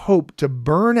and hoped to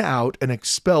burn out and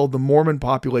expel the Mormon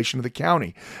population of the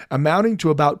county, amounting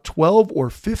to about 12 or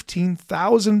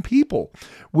 15,000 people,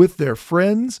 with their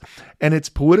friends and its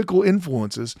political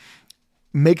influences,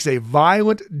 makes a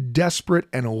violent, desperate,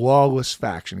 and lawless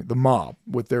faction. The mob,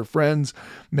 with their friends,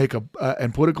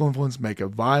 and political influence, make a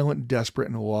violent, desperate,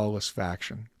 and lawless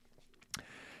faction.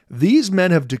 These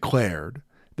men have declared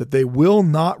that they will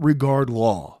not regard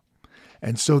law,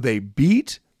 and so they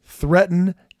beat,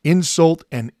 threaten, insult,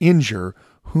 and injure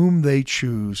whom they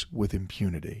choose with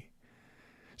impunity.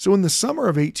 So in the summer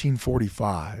of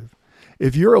 1845,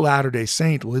 if you're a Latter-day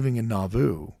Saint living in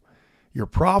Nauvoo, your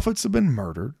prophets have been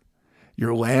murdered,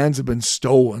 your lands have been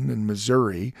stolen in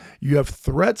Missouri. You have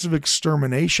threats of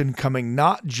extermination coming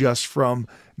not just from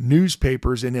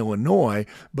newspapers in Illinois,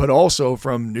 but also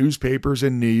from newspapers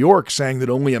in New York saying that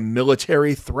only a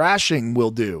military thrashing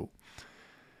will do.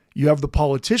 You have the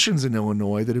politicians in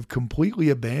Illinois that have completely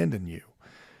abandoned you.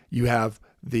 You have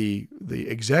the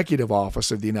executive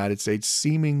office of the United States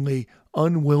seemingly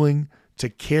unwilling to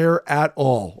care at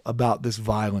all about this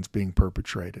violence being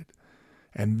perpetrated.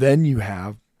 And then you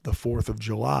have the 4th of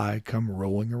July come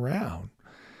rolling around.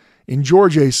 In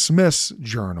George A. Smith's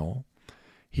journal,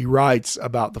 he writes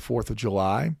about the 4th of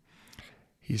July.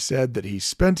 He said that he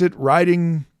spent it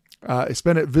visiting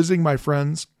my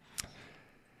friends,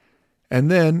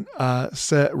 and then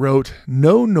wrote,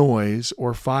 no noise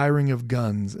or firing of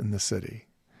guns in the city.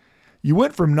 You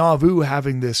went from Nauvoo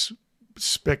having this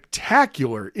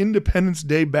spectacular Independence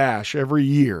Day bash every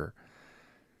year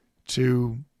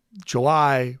to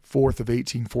July 4th of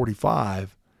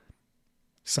 1845,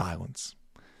 silence.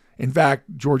 In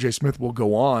fact, George A. Smith will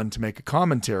go on to make a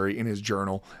commentary in his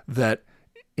journal that,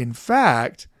 in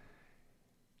fact,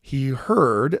 he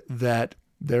heard that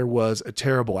there was a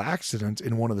terrible accident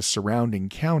in one of the surrounding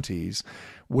counties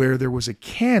where there was a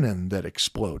cannon that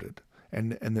exploded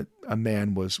and that a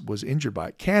man was injured by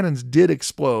it. Cannons did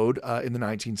explode in the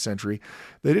 19th century.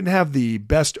 They didn't have the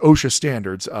best OSHA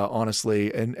standards,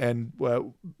 honestly. And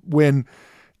when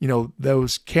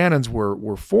those cannons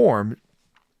were formed,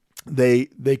 they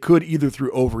could either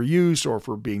through overuse or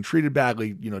for being treated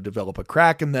badly, develop a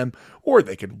crack in them, or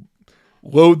they could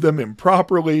load them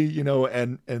improperly,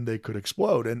 and they could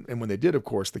explode. And when they did, of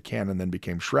course, the cannon then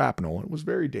became shrapnel. It was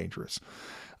very dangerous.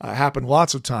 Happened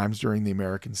lots of times during the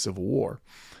American Civil War.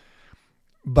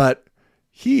 But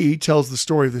he tells the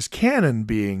story of this cannon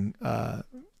being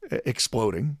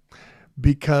exploding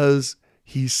because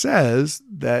he says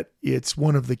that it's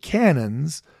one of the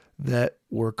cannons that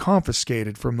were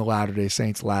confiscated from the Latter-day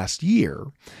Saints last year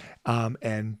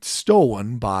and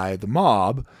stolen by the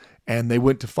mob. And they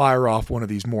went to fire off one of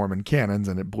these Mormon cannons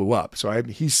and it blew up. So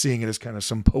he's seeing it as kind of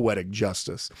some poetic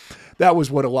justice. That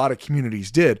was what a lot of communities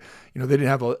did. They didn't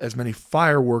have as many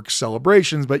fireworks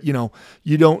celebrations, but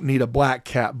you don't need a Black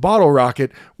Cat bottle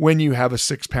rocket when you have a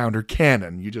 6-pounder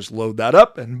cannon. You just load that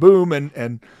up and boom.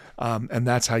 And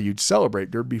that's how you'd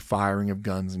celebrate. There'd be firing of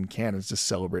guns and cannons to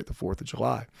celebrate the 4th of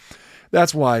July.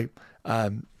 That's why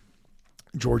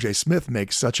George A. Smith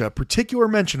makes such a particular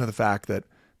mention of the fact that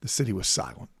the city was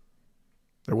silent.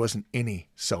 There wasn't any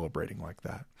celebrating like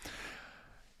that.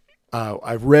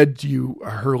 I've read to you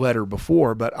her letter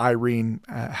before, but Irene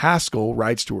Haskell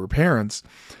writes to her parents,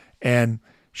 and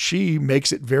she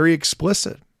makes it very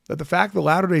explicit that the fact the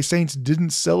Latter-day Saints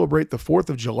didn't celebrate the 4th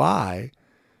of July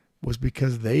was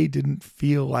because they didn't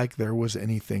feel like there was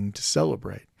anything to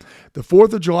celebrate. The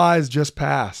 4th of July has just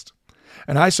passed,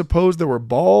 and I suppose there were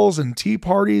balls and tea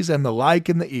parties and the like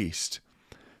in the East,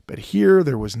 but here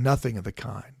there was nothing of the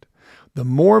kind. The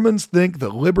Mormons think the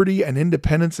liberty and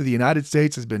independence of the United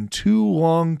States has been too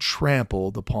long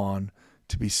trampled upon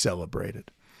to be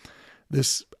celebrated.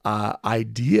 This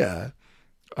idea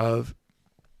of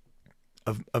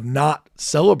not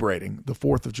celebrating the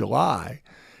 4th of July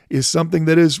is something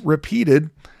that is repeated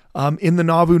in the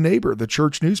Nauvoo Neighbor, the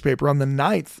church newspaper, on the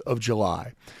 9th of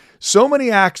July. So many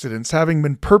accidents having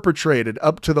been perpetrated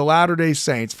up to the Latter-day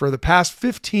Saints for the past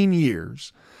 15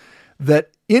 years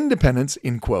that independence,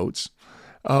 in quotes,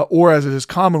 or as it is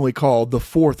commonly called, the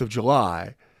 4th of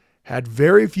July, had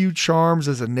very few charms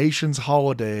as a nation's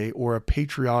holiday or a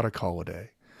patriotic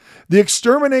holiday. The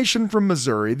extermination from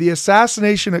Missouri, the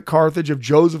assassination at Carthage of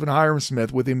Joseph and Hiram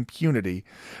Smith with impunity,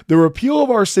 the repeal of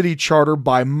our city charter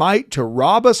by might to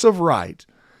rob us of right,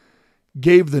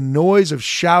 gave the noise of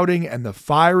shouting and the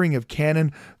firing of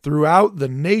cannon throughout the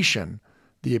nation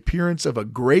the appearance of a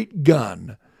great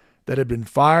gun that had been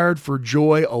fired for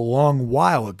joy a long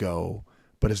while ago,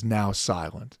 but is now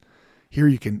silent. Here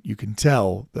you can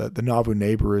tell that the Nauvoo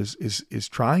Neighbor is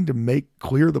trying to make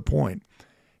clear the point.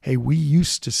 Hey, we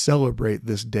used to celebrate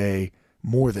this day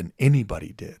more than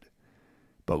anybody did.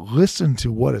 But listen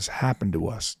to what has happened to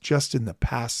us just in the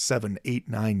past 7, 8,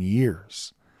 9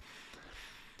 years.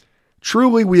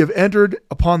 Truly, we have entered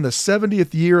upon the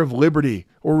 70th year of liberty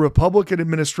or Republican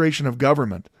administration of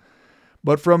government.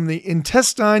 But from the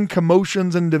intestine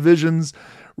commotions and divisions,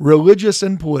 religious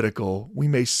and political, we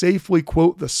may safely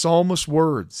quote the psalmist's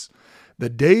words. The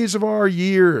days of our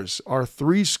years are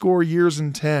 80 years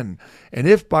and 10, and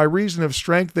if by reason of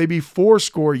strength they be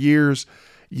 80 years,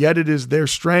 yet it is their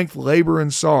strength, labor,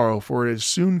 and sorrow, for it is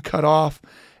soon cut off,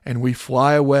 and we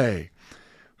fly away.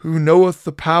 Who knoweth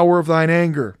the power of thine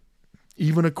anger?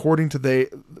 Even according to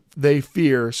they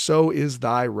fear, so is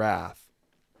thy wrath.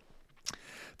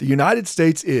 The United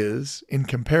States is, in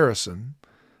comparison,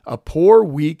 a poor,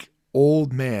 weak,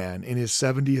 old man in his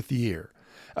 70th year,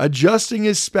 adjusting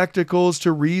his spectacles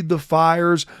to read the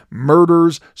fires,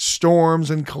 murders, storms,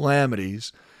 and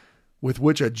calamities with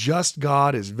which a just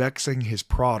God is vexing his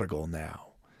prodigal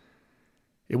now.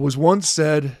 It was once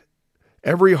said,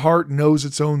 every heart knows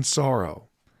its own sorrow.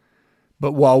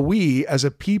 But while we, as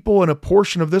a people and a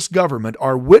portion of this government,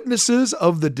 are witnesses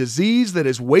of the disease that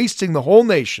is wasting the whole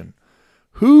nation,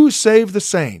 who save the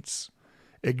saints?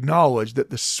 Acknowledge that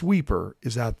the sweeper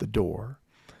is at the door.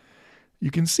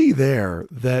 You can see there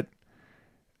that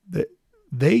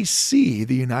they see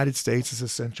the United States as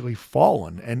essentially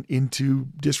fallen and into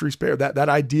disrepair. That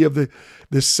idea of the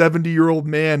 70-year-old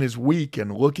man is weak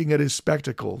and looking at his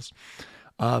spectacles.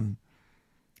 And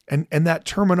that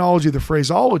terminology, the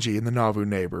phraseology in the Nauvoo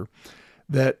Neighbor,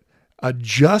 that a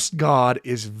just God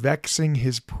is vexing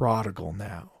his prodigal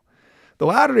now. The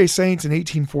Latter-day Saints in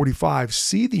 1845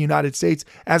 see the United States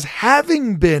as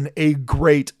having been a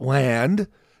great land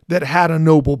that had a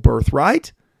noble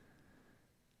birthright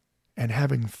and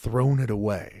having thrown it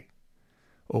away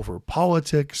over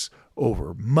politics,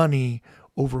 over money,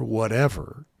 over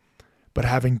whatever, but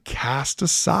having cast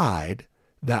aside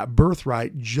that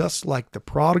birthright, just like the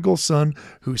prodigal son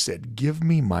who said, give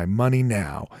me my money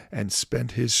now, and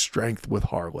spent his strength with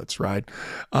harlots, right?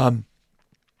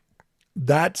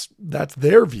 That's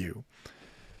their view.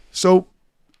 So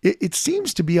it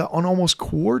seems to be an almost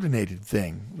coordinated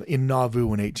thing in Nauvoo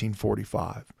in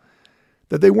 1845,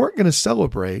 that they weren't going to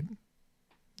celebrate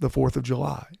the 4th of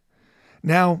July.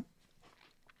 Now,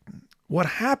 what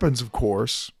happens, of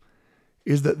course,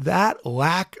 is that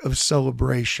lack of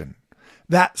celebration,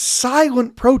 that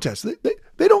silent protest,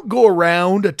 They don't go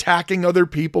around attacking other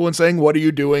people and saying, what are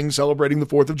you doing celebrating the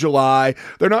 4th of July?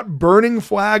 They're not burning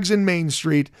flags in Main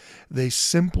Street. They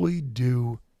simply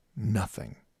do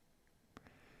nothing.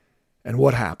 And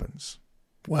what happens?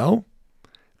 Well,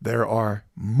 there are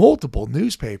multiple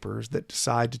newspapers that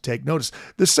decide to take notice.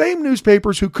 The same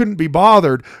newspapers who couldn't be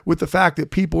bothered with the fact that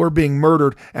people are being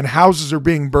murdered and houses are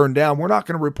being burned down. We're not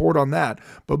going to report on that.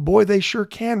 But boy, they sure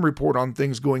can report on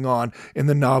things going on in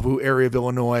the Nauvoo area of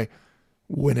Illinois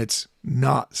when it's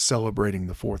not celebrating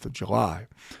the 4th of July.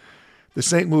 The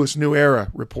St. Louis New Era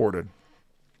reported,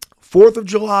 4th of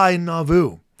July in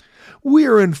Nauvoo. We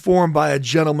are informed by a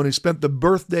gentleman who spent the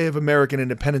birthday of American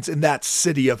independence in that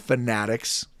city of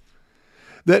fanatics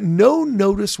that no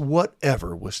notice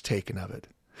whatever was taken of it.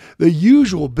 The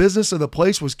usual business of the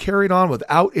place was carried on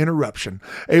without interruption.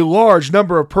 A large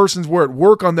number of persons were at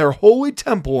work on their holy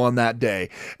temple on that day,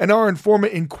 and our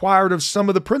informant inquired of some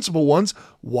of the principal ones,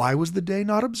 why was the day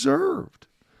not observed?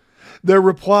 Their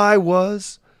reply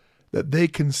was that they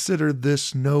considered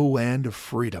this no land of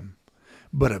freedom,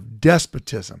 but of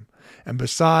despotism, and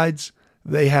besides,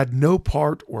 they had no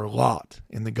part or lot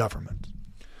in the government.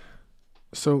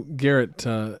 So, Garrett,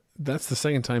 that's the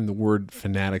second time the word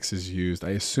fanatics is used. I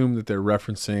assume that they're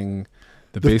referencing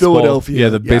the baseball,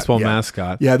 Philadelphia, baseball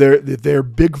mascot. Yeah, they're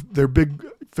big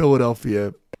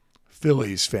Philadelphia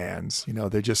Phillies fans. You know,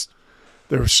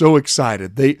 they're so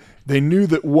excited. They knew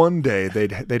that one day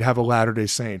they'd have a Latter-day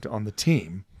Saint on the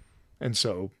team, and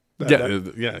so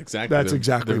exactly. That's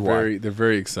exactly why they're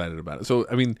very excited about it. So,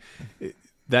 I mean,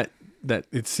 that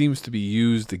it seems to be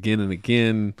used again and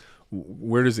again.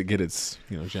 Where does it get its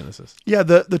genesis? Yeah,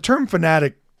 the term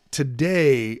fanatic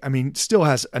today, I mean, still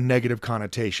has a negative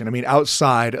connotation. I mean,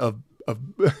 outside of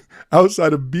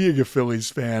being a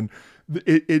Phillies fan,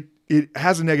 it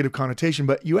has a negative connotation,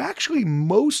 but you actually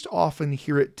most often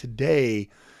hear it today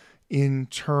in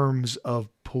terms of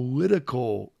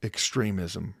political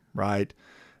extremism, right?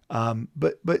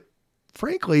 But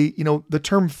frankly, the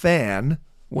term fan,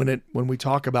 when we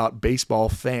talk about baseball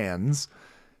fans,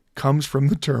 comes from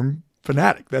the term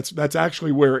fanatic. That's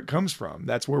actually where it comes from.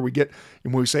 That's where we get,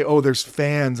 and when we say, oh, there's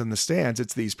fans in the stands,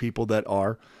 it's these people that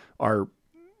are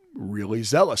really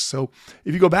zealous. So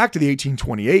if you go back to the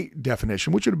 1828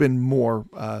 definition, which would have been more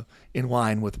in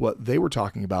line with what they were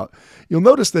talking about, you'll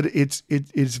notice that it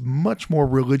is much more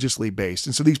religiously based.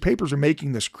 And so these papers are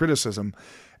making this criticism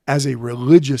as a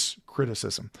religious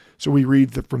criticism. So we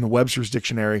read from the Webster's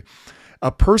Dictionary,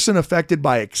 a person affected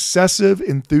by excessive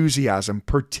enthusiasm,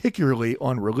 particularly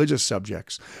on religious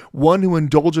subjects, one who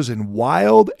indulges in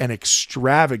wild and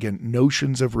extravagant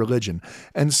notions of religion,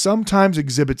 and sometimes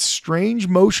exhibits strange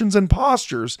motions and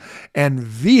postures and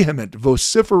vehement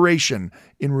vociferation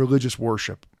in religious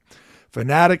worship.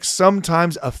 Fanatics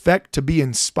sometimes affect to be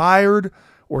inspired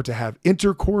or to have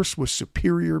intercourse with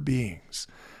superior beings.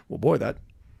 Well, boy,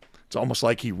 it's almost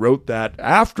like he wrote that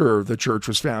after the church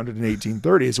was founded in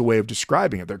 1830 as a way of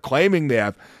describing it. They're claiming they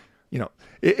have,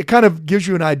 it kind of gives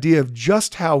you an idea of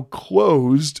just how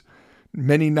closed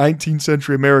many 19th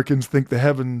century Americans think the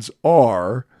heavens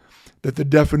are, that the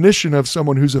definition of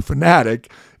someone who's a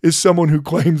fanatic is someone who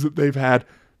claims that they've had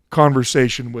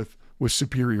conversation with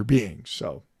superior beings.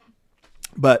 So,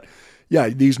 but yeah,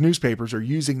 these newspapers are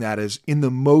using that as in the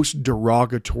most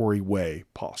derogatory way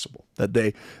possible, that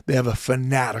they have a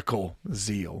fanatical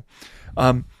zeal.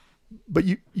 But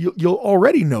you'll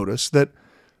already notice that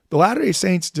the Latter-day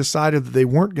Saints decided that they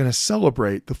weren't going to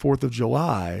celebrate the 4th of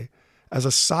July as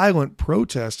a silent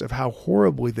protest of how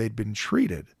horribly they'd been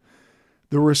treated.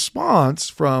 The response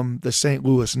from the St.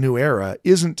 Louis New Era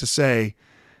isn't to say,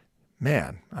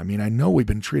 man, I mean, I know we've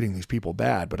been treating these people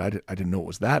bad, but I didn't know it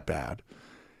was that bad.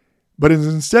 But it's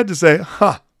instead to say,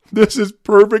 this is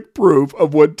perfect proof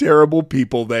of what terrible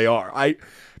people they are. I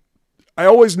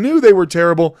always knew they were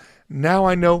terrible. Now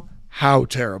I know how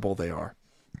terrible they are.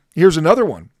 Here's another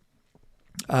one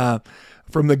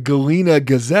from the Galena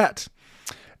Gazette.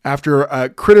 After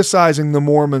criticizing the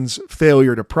Mormons'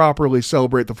 failure to properly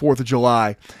celebrate the 4th of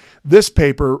July, this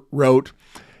paper wrote,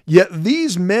 yet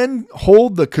these men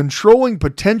hold the controlling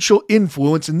potential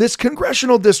influence in this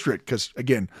congressional district. Because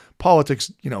again,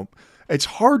 politics, it's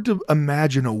hard to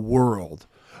imagine a world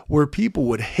where people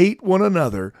would hate one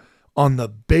another on the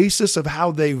basis of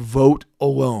how they vote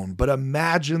alone. But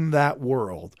imagine that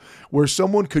world where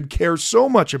someone could care so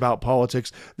much about politics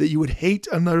that you would hate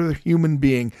another human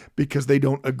being because they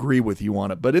don't agree with you on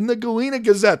it. But in the Galena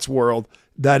Gazette's world,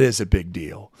 that is a big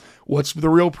deal. What's the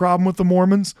real problem with the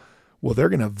Mormons? Well, they're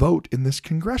going to vote in this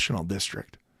congressional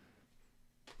district.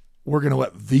 We're going to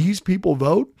let these people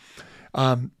vote.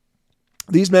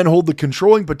 These men hold the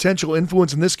controlling potential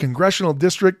influence in this congressional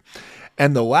district,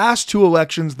 and the last 2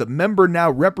 elections, the member now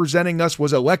representing us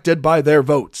was elected by their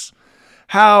votes.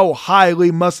 How highly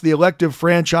must the elective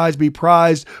franchise be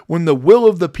prized when the will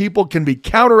of the people can be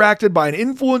counteracted by an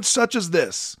influence such as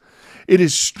this? It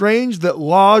is strange that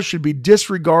laws should be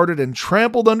disregarded and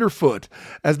trampled underfoot,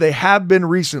 as they have been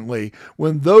recently,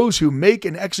 when those who make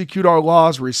and execute our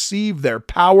laws receive their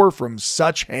power from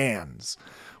such hands.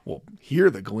 Well, here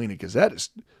the Galena Gazette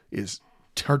is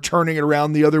turning it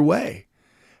around the other way.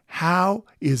 How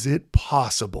is it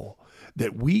possible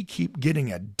that we keep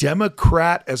getting a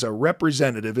Democrat as a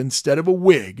representative instead of a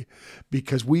Whig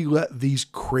because we let these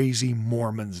crazy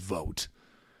Mormons vote?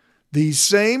 These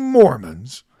same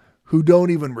Mormons who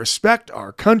don't even respect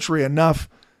our country enough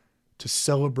to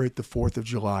celebrate the 4th of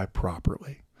July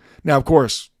properly. Now, of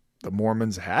course, the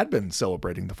Mormons had been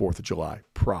celebrating the 4th of July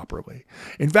properly.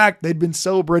 In fact, they'd been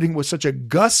celebrating with such a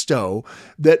gusto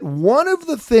that one of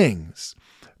the things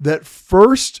that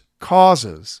first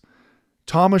causes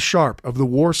Thomas Sharp of the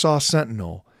Warsaw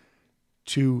Sentinel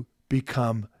to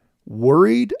become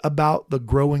worried about the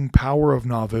growing power of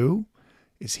Nauvoo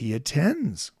is he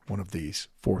attends one of these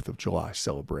 4th of July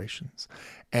celebrations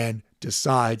and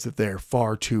decides that they're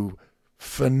far too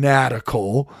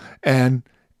fanatical, and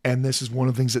this is one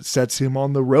of the things that sets him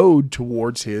on the road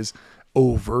towards his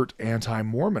overt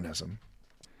anti-Mormonism.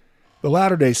 The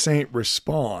Latter-day Saint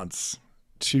response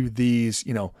to these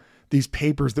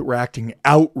papers that were acting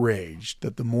outraged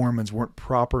that the Mormons weren't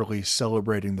properly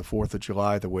celebrating the 4th of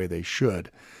July the way they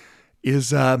should is,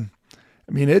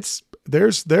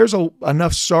 there's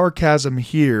enough sarcasm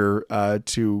here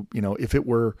to, if it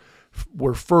were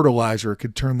fertilizer, it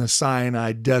could turn the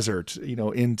Sinai Desert,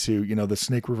 into, the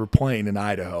Snake River Plain in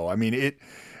Idaho. I mean,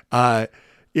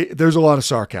 there's a lot of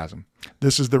sarcasm.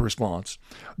 This is the response.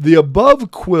 The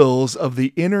above quills of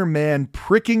the inner man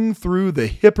pricking through the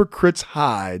hypocrite's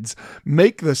hides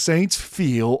make the saints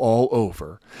feel all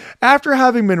over. After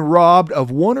having been robbed of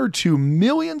 $1 or $2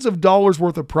 million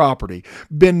worth of property,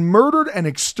 been murdered and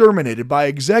exterminated by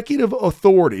executive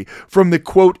authority from the,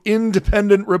 quote,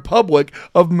 independent republic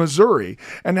of Missouri,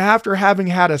 and after having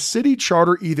had a city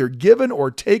charter either given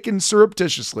or taken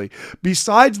surreptitiously,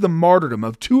 besides the martyrdom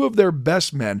of 2 of their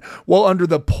best men, while under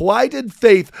the plighted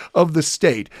faith of the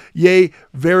state, yea,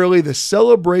 verily the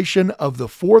celebration of the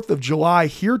 4th of July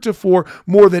heretofore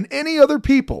more than any other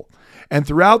people, and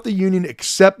throughout the Union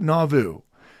except Nauvoo,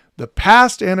 the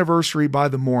past anniversary by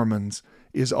the Mormons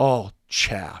is all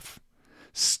chaff,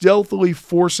 stealthily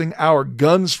forcing our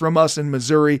guns from us in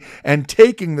Missouri and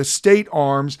taking the state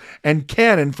arms and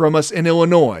cannon from us in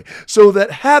Illinois, so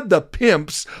that had the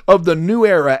pimps of the New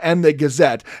Era and the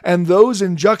Gazette and those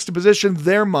in juxtaposition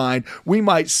their mind, we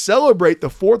might celebrate the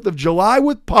 4th of July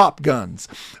with pop guns,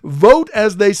 vote,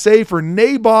 as they say, for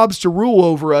nabobs to rule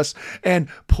over us, and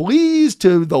please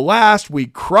to the last we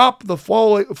crop the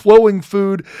flowing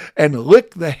food and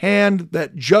lick the hand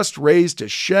that just raised to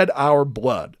shed our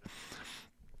blood,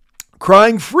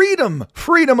 crying, freedom,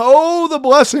 freedom, oh, the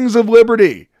blessings of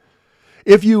liberty.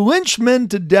 If you lynch men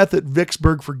to death at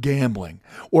Vicksburg for gambling,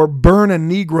 or burn a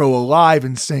Negro alive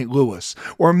in St. Louis,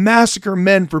 or massacre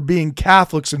men for being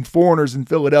Catholics and foreigners in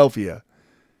Philadelphia,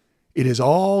 it is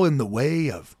all in the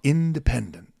way of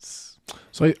independence.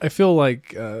 So I feel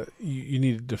like you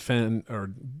need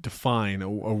to define a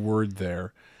word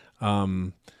there.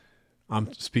 I'm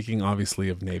speaking obviously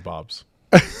of nabobs.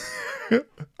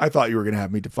 I thought you were going to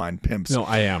have me define pimps. No,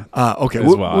 I am. Okay.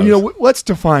 Well, let's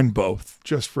define both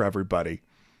just for everybody.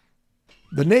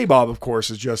 The nabob, of course,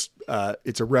 is just,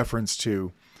 it's a reference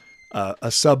to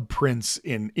a sub-prince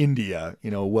in India,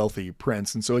 a wealthy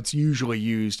prince. And so it's usually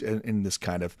used in this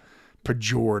kind of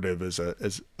pejorative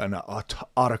as an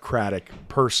autocratic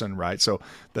person, right? So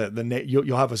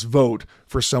you'll have us vote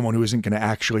for someone who isn't going to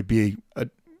actually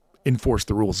enforce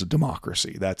the rules of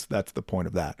democracy. That's the point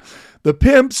of that. The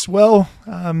pimps, well,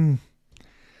 it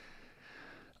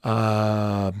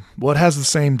has the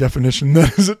same definition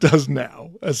as it does now,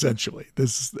 essentially.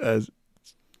 This is,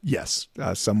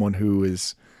 someone who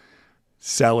is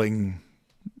selling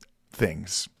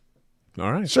things.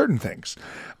 All right. Certain things.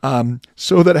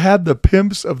 So that had the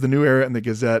pimps of the New Era and the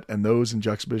Gazette and those in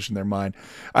juxtaposition their mind.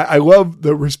 I love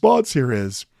the response here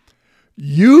is,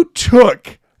 you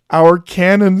took our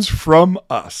cannons from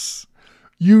us.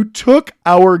 You took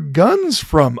our guns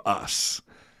from us.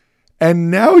 And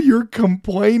now you're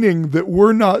complaining that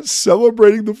we're not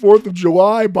celebrating the 4th of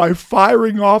July by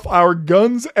firing off our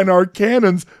guns and our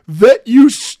cannons that you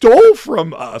stole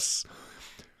from us.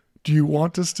 Do you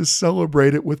want us to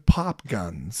celebrate it with pop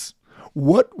guns?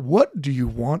 What do you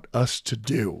want us to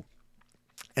do?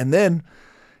 And then,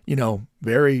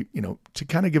 to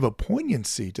kind of give a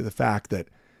poignancy to the fact that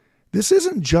this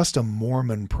isn't just a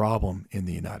Mormon problem in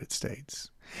the United States.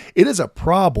 It is a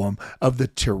problem of the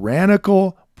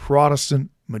tyrannical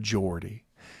Protestant majority,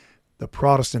 the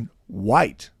Protestant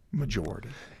white majority.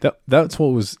 That's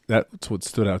what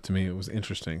stood out to me. It was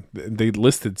interesting. They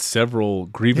listed several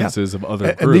grievances of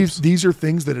other groups. And these are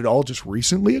things that had all just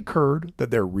recently occurred,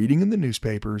 that they're reading in the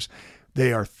newspapers.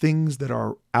 They are things that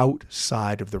are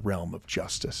outside of the realm of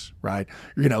justice, right?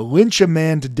 You're going to lynch a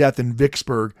man to death in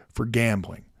Vicksburg for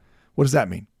gambling. What does that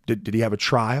mean? Did he have a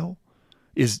trial?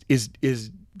 Is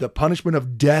the punishment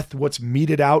of death what's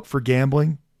meted out for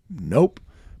gambling? Nope.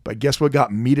 But guess what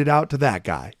got meted out to that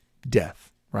guy?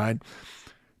 Death, right?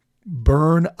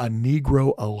 Burn a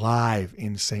Negro alive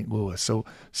in St. Louis. So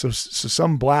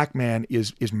some black man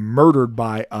is murdered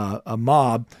by a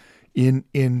mob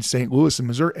in St. Louis in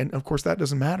Missouri. And of course that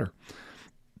doesn't matter.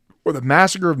 Or the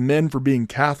massacre of men for being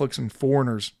Catholics and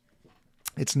foreigners.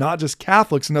 It's not just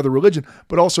Catholics and other religion,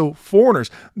 but also foreigners.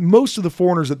 Most of the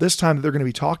foreigners at this time that they're going to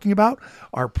be talking about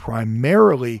are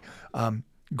primarily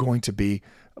going to be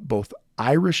both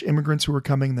Irish immigrants who are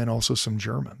coming, then also some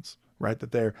Germans, right?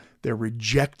 That they're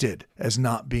rejected as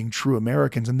not being true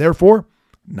Americans and therefore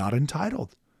not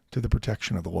entitled to the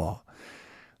protection of the law.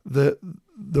 The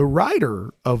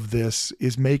writer of this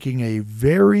is making a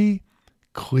very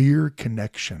clear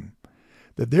connection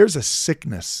that there's a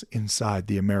sickness inside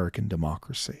the American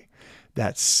democracy.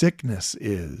 That sickness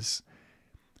is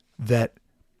that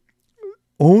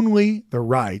only the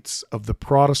rights of the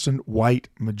Protestant white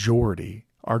majority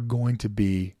are going to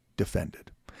be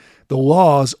defended. The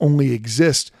laws only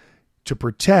exist to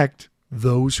protect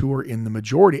those who are in the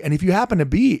majority. And if you happen to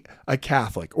be a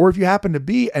Catholic, or if you happen to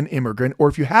be an immigrant, or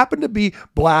if you happen to be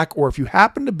black, or if you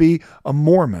happen to be a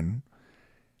Mormon,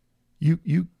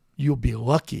 you'll be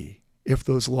lucky if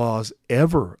those laws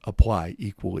ever apply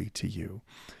equally to you.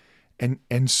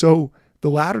 And so the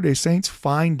Latter-day Saints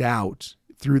find out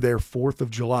through their 4th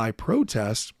of July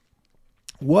protests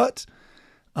what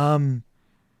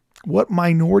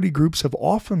minority groups have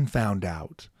often found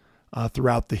out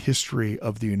throughout the history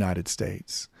of the United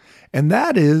States. And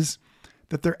that is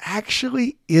that there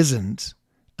actually isn't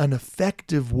an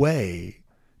effective way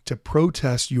to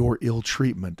protest your ill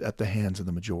treatment at the hands of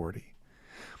the majority.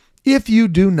 If you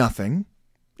do nothing,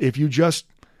 if you just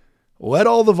let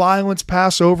all the violence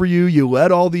pass over you, you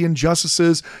let all the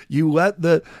injustices, you let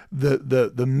the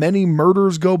many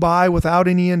murders go by without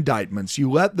any indictments,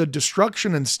 you let the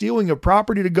destruction and stealing of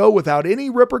property to go without any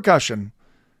repercussion,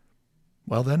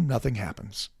 well then nothing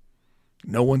happens.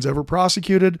 No one's ever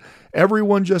prosecuted.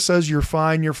 Everyone just says, you're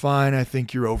fine, I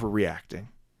think you're overreacting.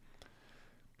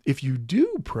 If you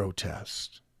do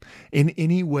protest in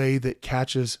any way that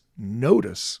catches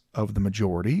notice of the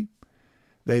majority,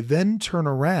 they then turn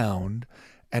around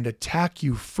and attack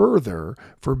you further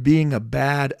for being a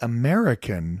bad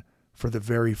American for the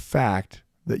very fact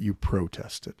that you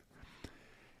protested.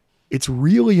 It's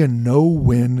really a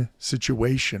no-win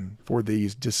situation for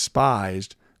these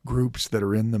despised groups that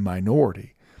are in the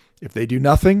minority. If they do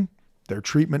nothing, their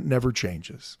treatment never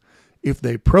changes. If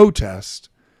they protest,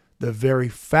 the very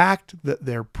fact that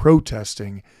they're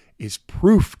protesting is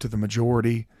proof to the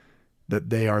majority that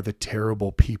they are the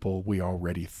terrible people we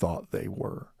already thought they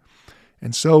were.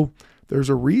 And so there's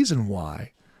a reason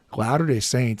why Latter-day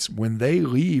Saints, when they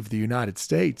leave the United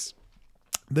States,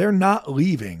 they're not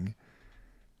leaving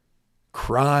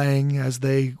crying as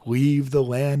they leave the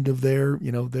land of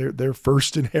their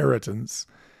first inheritance.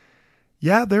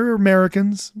 Yeah, they're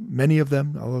Americans, many of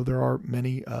them, although there are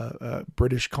many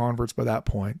British converts by that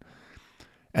point.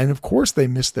 And of course they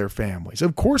miss their families.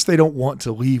 Of course they don't want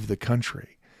to leave the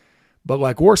country. But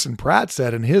like Orson Pratt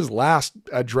said in his last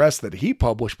address that he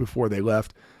published before they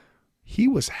left, he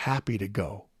was happy to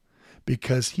go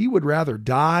because he would rather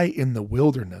die in the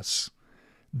wilderness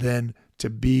than to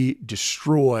be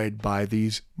destroyed by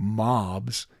these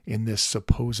mobs in this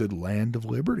supposed land of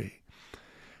liberty.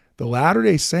 The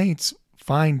Latter-day Saints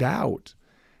find out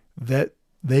that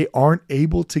they aren't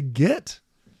able to get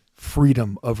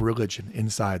freedom of religion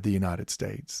inside the United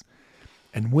States.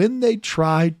 And when they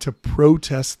tried to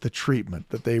protest the treatment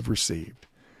that they've received,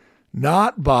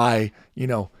 not by,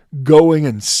 going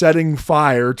and setting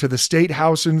fire to the State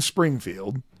House in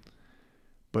Springfield,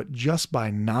 but just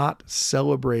by not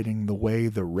celebrating the way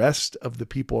the rest of the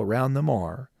people around them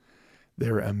are,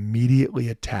 they're immediately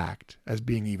attacked as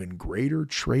being even greater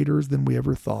traitors than we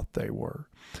ever thought they were.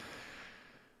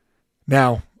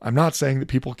 Now, I'm not saying that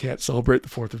people can't celebrate the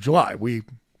 4th of July.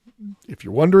 If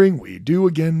you're wondering, we do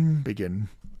again begin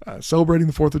celebrating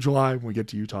the 4th of July when we get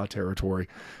to Utah territory.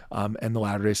 And the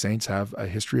Latter-day Saints have a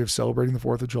history of celebrating the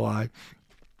 4th of July.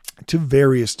 to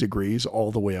various degrees,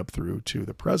 all the way up through to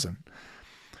the present.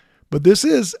 But this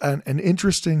is an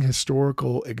interesting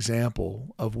historical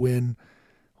example of when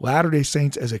Latter-day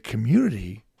Saints as a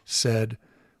community said,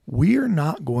 we are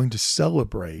not going to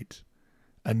celebrate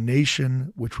a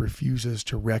nation which refuses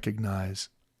to recognize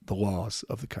the laws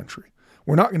of the country.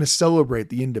 We're not going to celebrate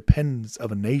the independence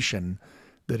of a nation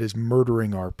that is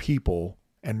murdering our people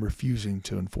and refusing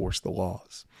to enforce the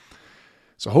laws.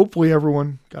 So hopefully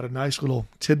everyone got a nice little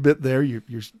tidbit there.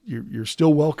 You're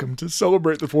still welcome to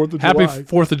celebrate the 4th of July. Happy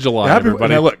 4th of July,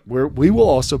 everybody. Now look, we will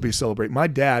also be celebrating. My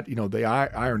dad, the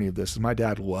irony of this is my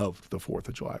dad loved the 4th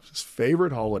of July. It was his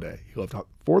favorite holiday. He loved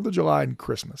 4th of July and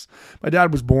Christmas. My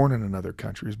dad was born in another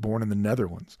country. He was born in the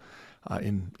Netherlands,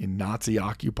 in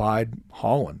Nazi-occupied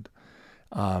Holland.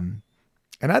 And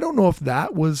I don't know if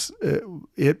that was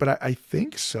it, but I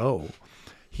think so.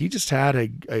 He just had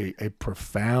a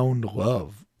profound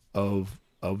love of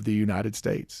the United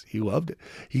States. He loved it.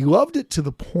 He loved it to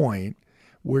the point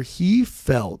where he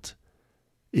felt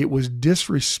it was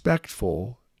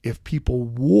disrespectful if people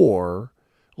wore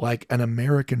like an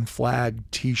American flag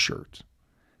T-shirt,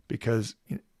 because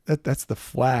that's the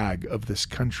flag of this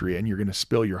country, and you're going to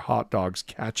spill your hot dog's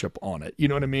ketchup on it. You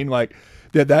know what I mean? Like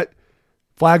that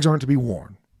flags aren't to be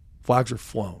worn. Flags are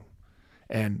flown.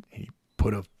 And he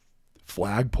put a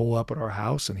flagpole up at our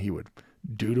house, and he would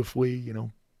dutifully,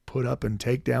 put up and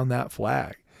take down that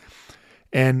flag.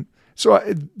 And so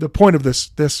the point of this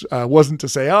wasn't to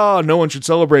say, no one should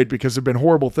celebrate because there have been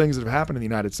horrible things that have happened in the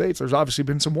United States. There's obviously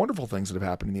been some wonderful things that have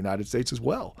happened in the United States as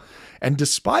well. And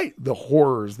despite the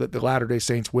horrors that the Latter-day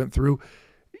Saints went through,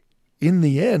 in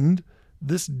the end,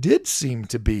 this did seem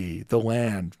to be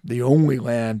the only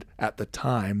land at the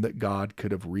time that God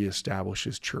could have reestablished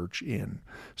his church in.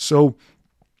 So,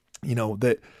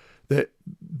 that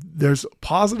there's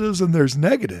positives and there's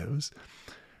negatives,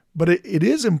 but it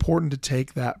is important to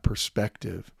take that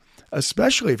perspective,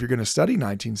 especially if you're going to study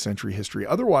 19th century history.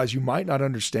 Otherwise, you might not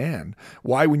understand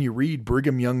why when you read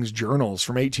Brigham Young's journals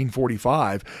from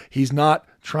 1845, he's not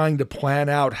trying to plan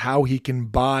out how he can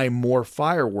buy more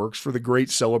fireworks for the great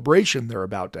celebration they're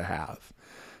about to have,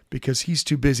 because he's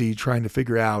too busy trying to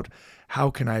figure out, how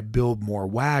can I build more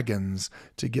wagons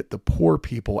to get the poor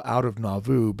people out of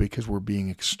Nauvoo because we're being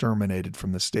exterminated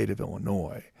from the state of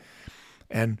Illinois?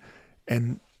 And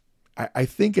I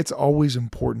think it's always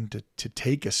important to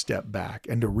take a step back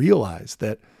and to realize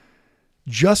that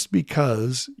just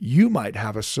because you might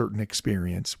have a certain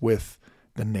experience with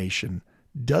the nation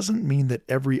doesn't mean that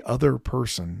every other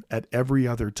person at every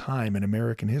other time in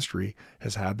American history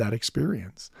has had that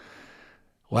experience.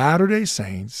 Latter-day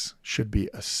Saints should be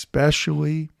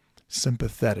especially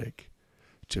sympathetic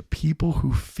to people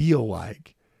who feel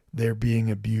like they're being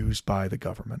abused by the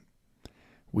government.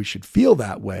 We should feel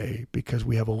that way because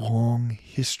we have a long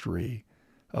history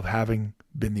of having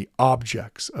been the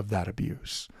objects of that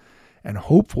abuse. And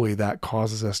hopefully that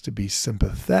causes us to be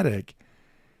sympathetic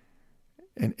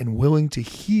and willing to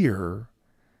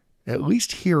at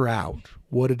least hear out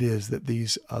what it is that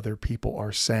these other people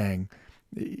are saying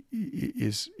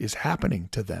is happening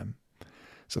to them.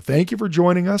 So thank you for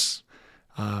joining us.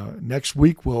 Next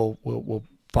week we'll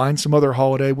find some other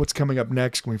holiday. What's coming up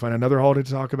next? Can we find another holiday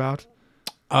to talk about?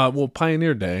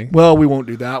 Pioneer Day. Well, we won't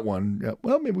do that one. Yeah,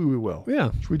 well, maybe we will.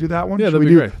 Yeah. Should we do that one? Yeah, that'd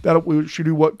be great. We should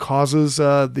do what causes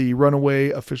the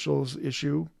runaway officials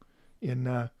issue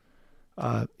in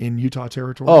Utah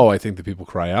territory. Oh, I think the people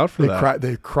cry out for that.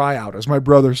 They cry out. As my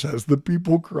brother says, the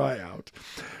people cry out.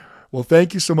 Well,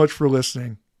 thank you so much for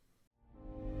listening.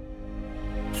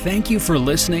 Thank you for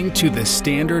listening to the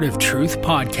Standard of Truth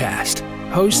podcast,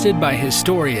 hosted by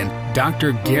historian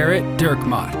Dr. Garrett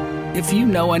Dirkmaat. If you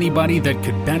know anybody that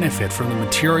could benefit from the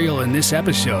material in this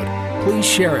episode, please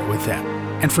share it with them.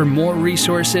 And for more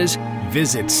resources,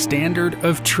 visit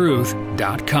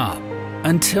standardoftruth.com.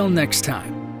 Until next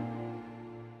time.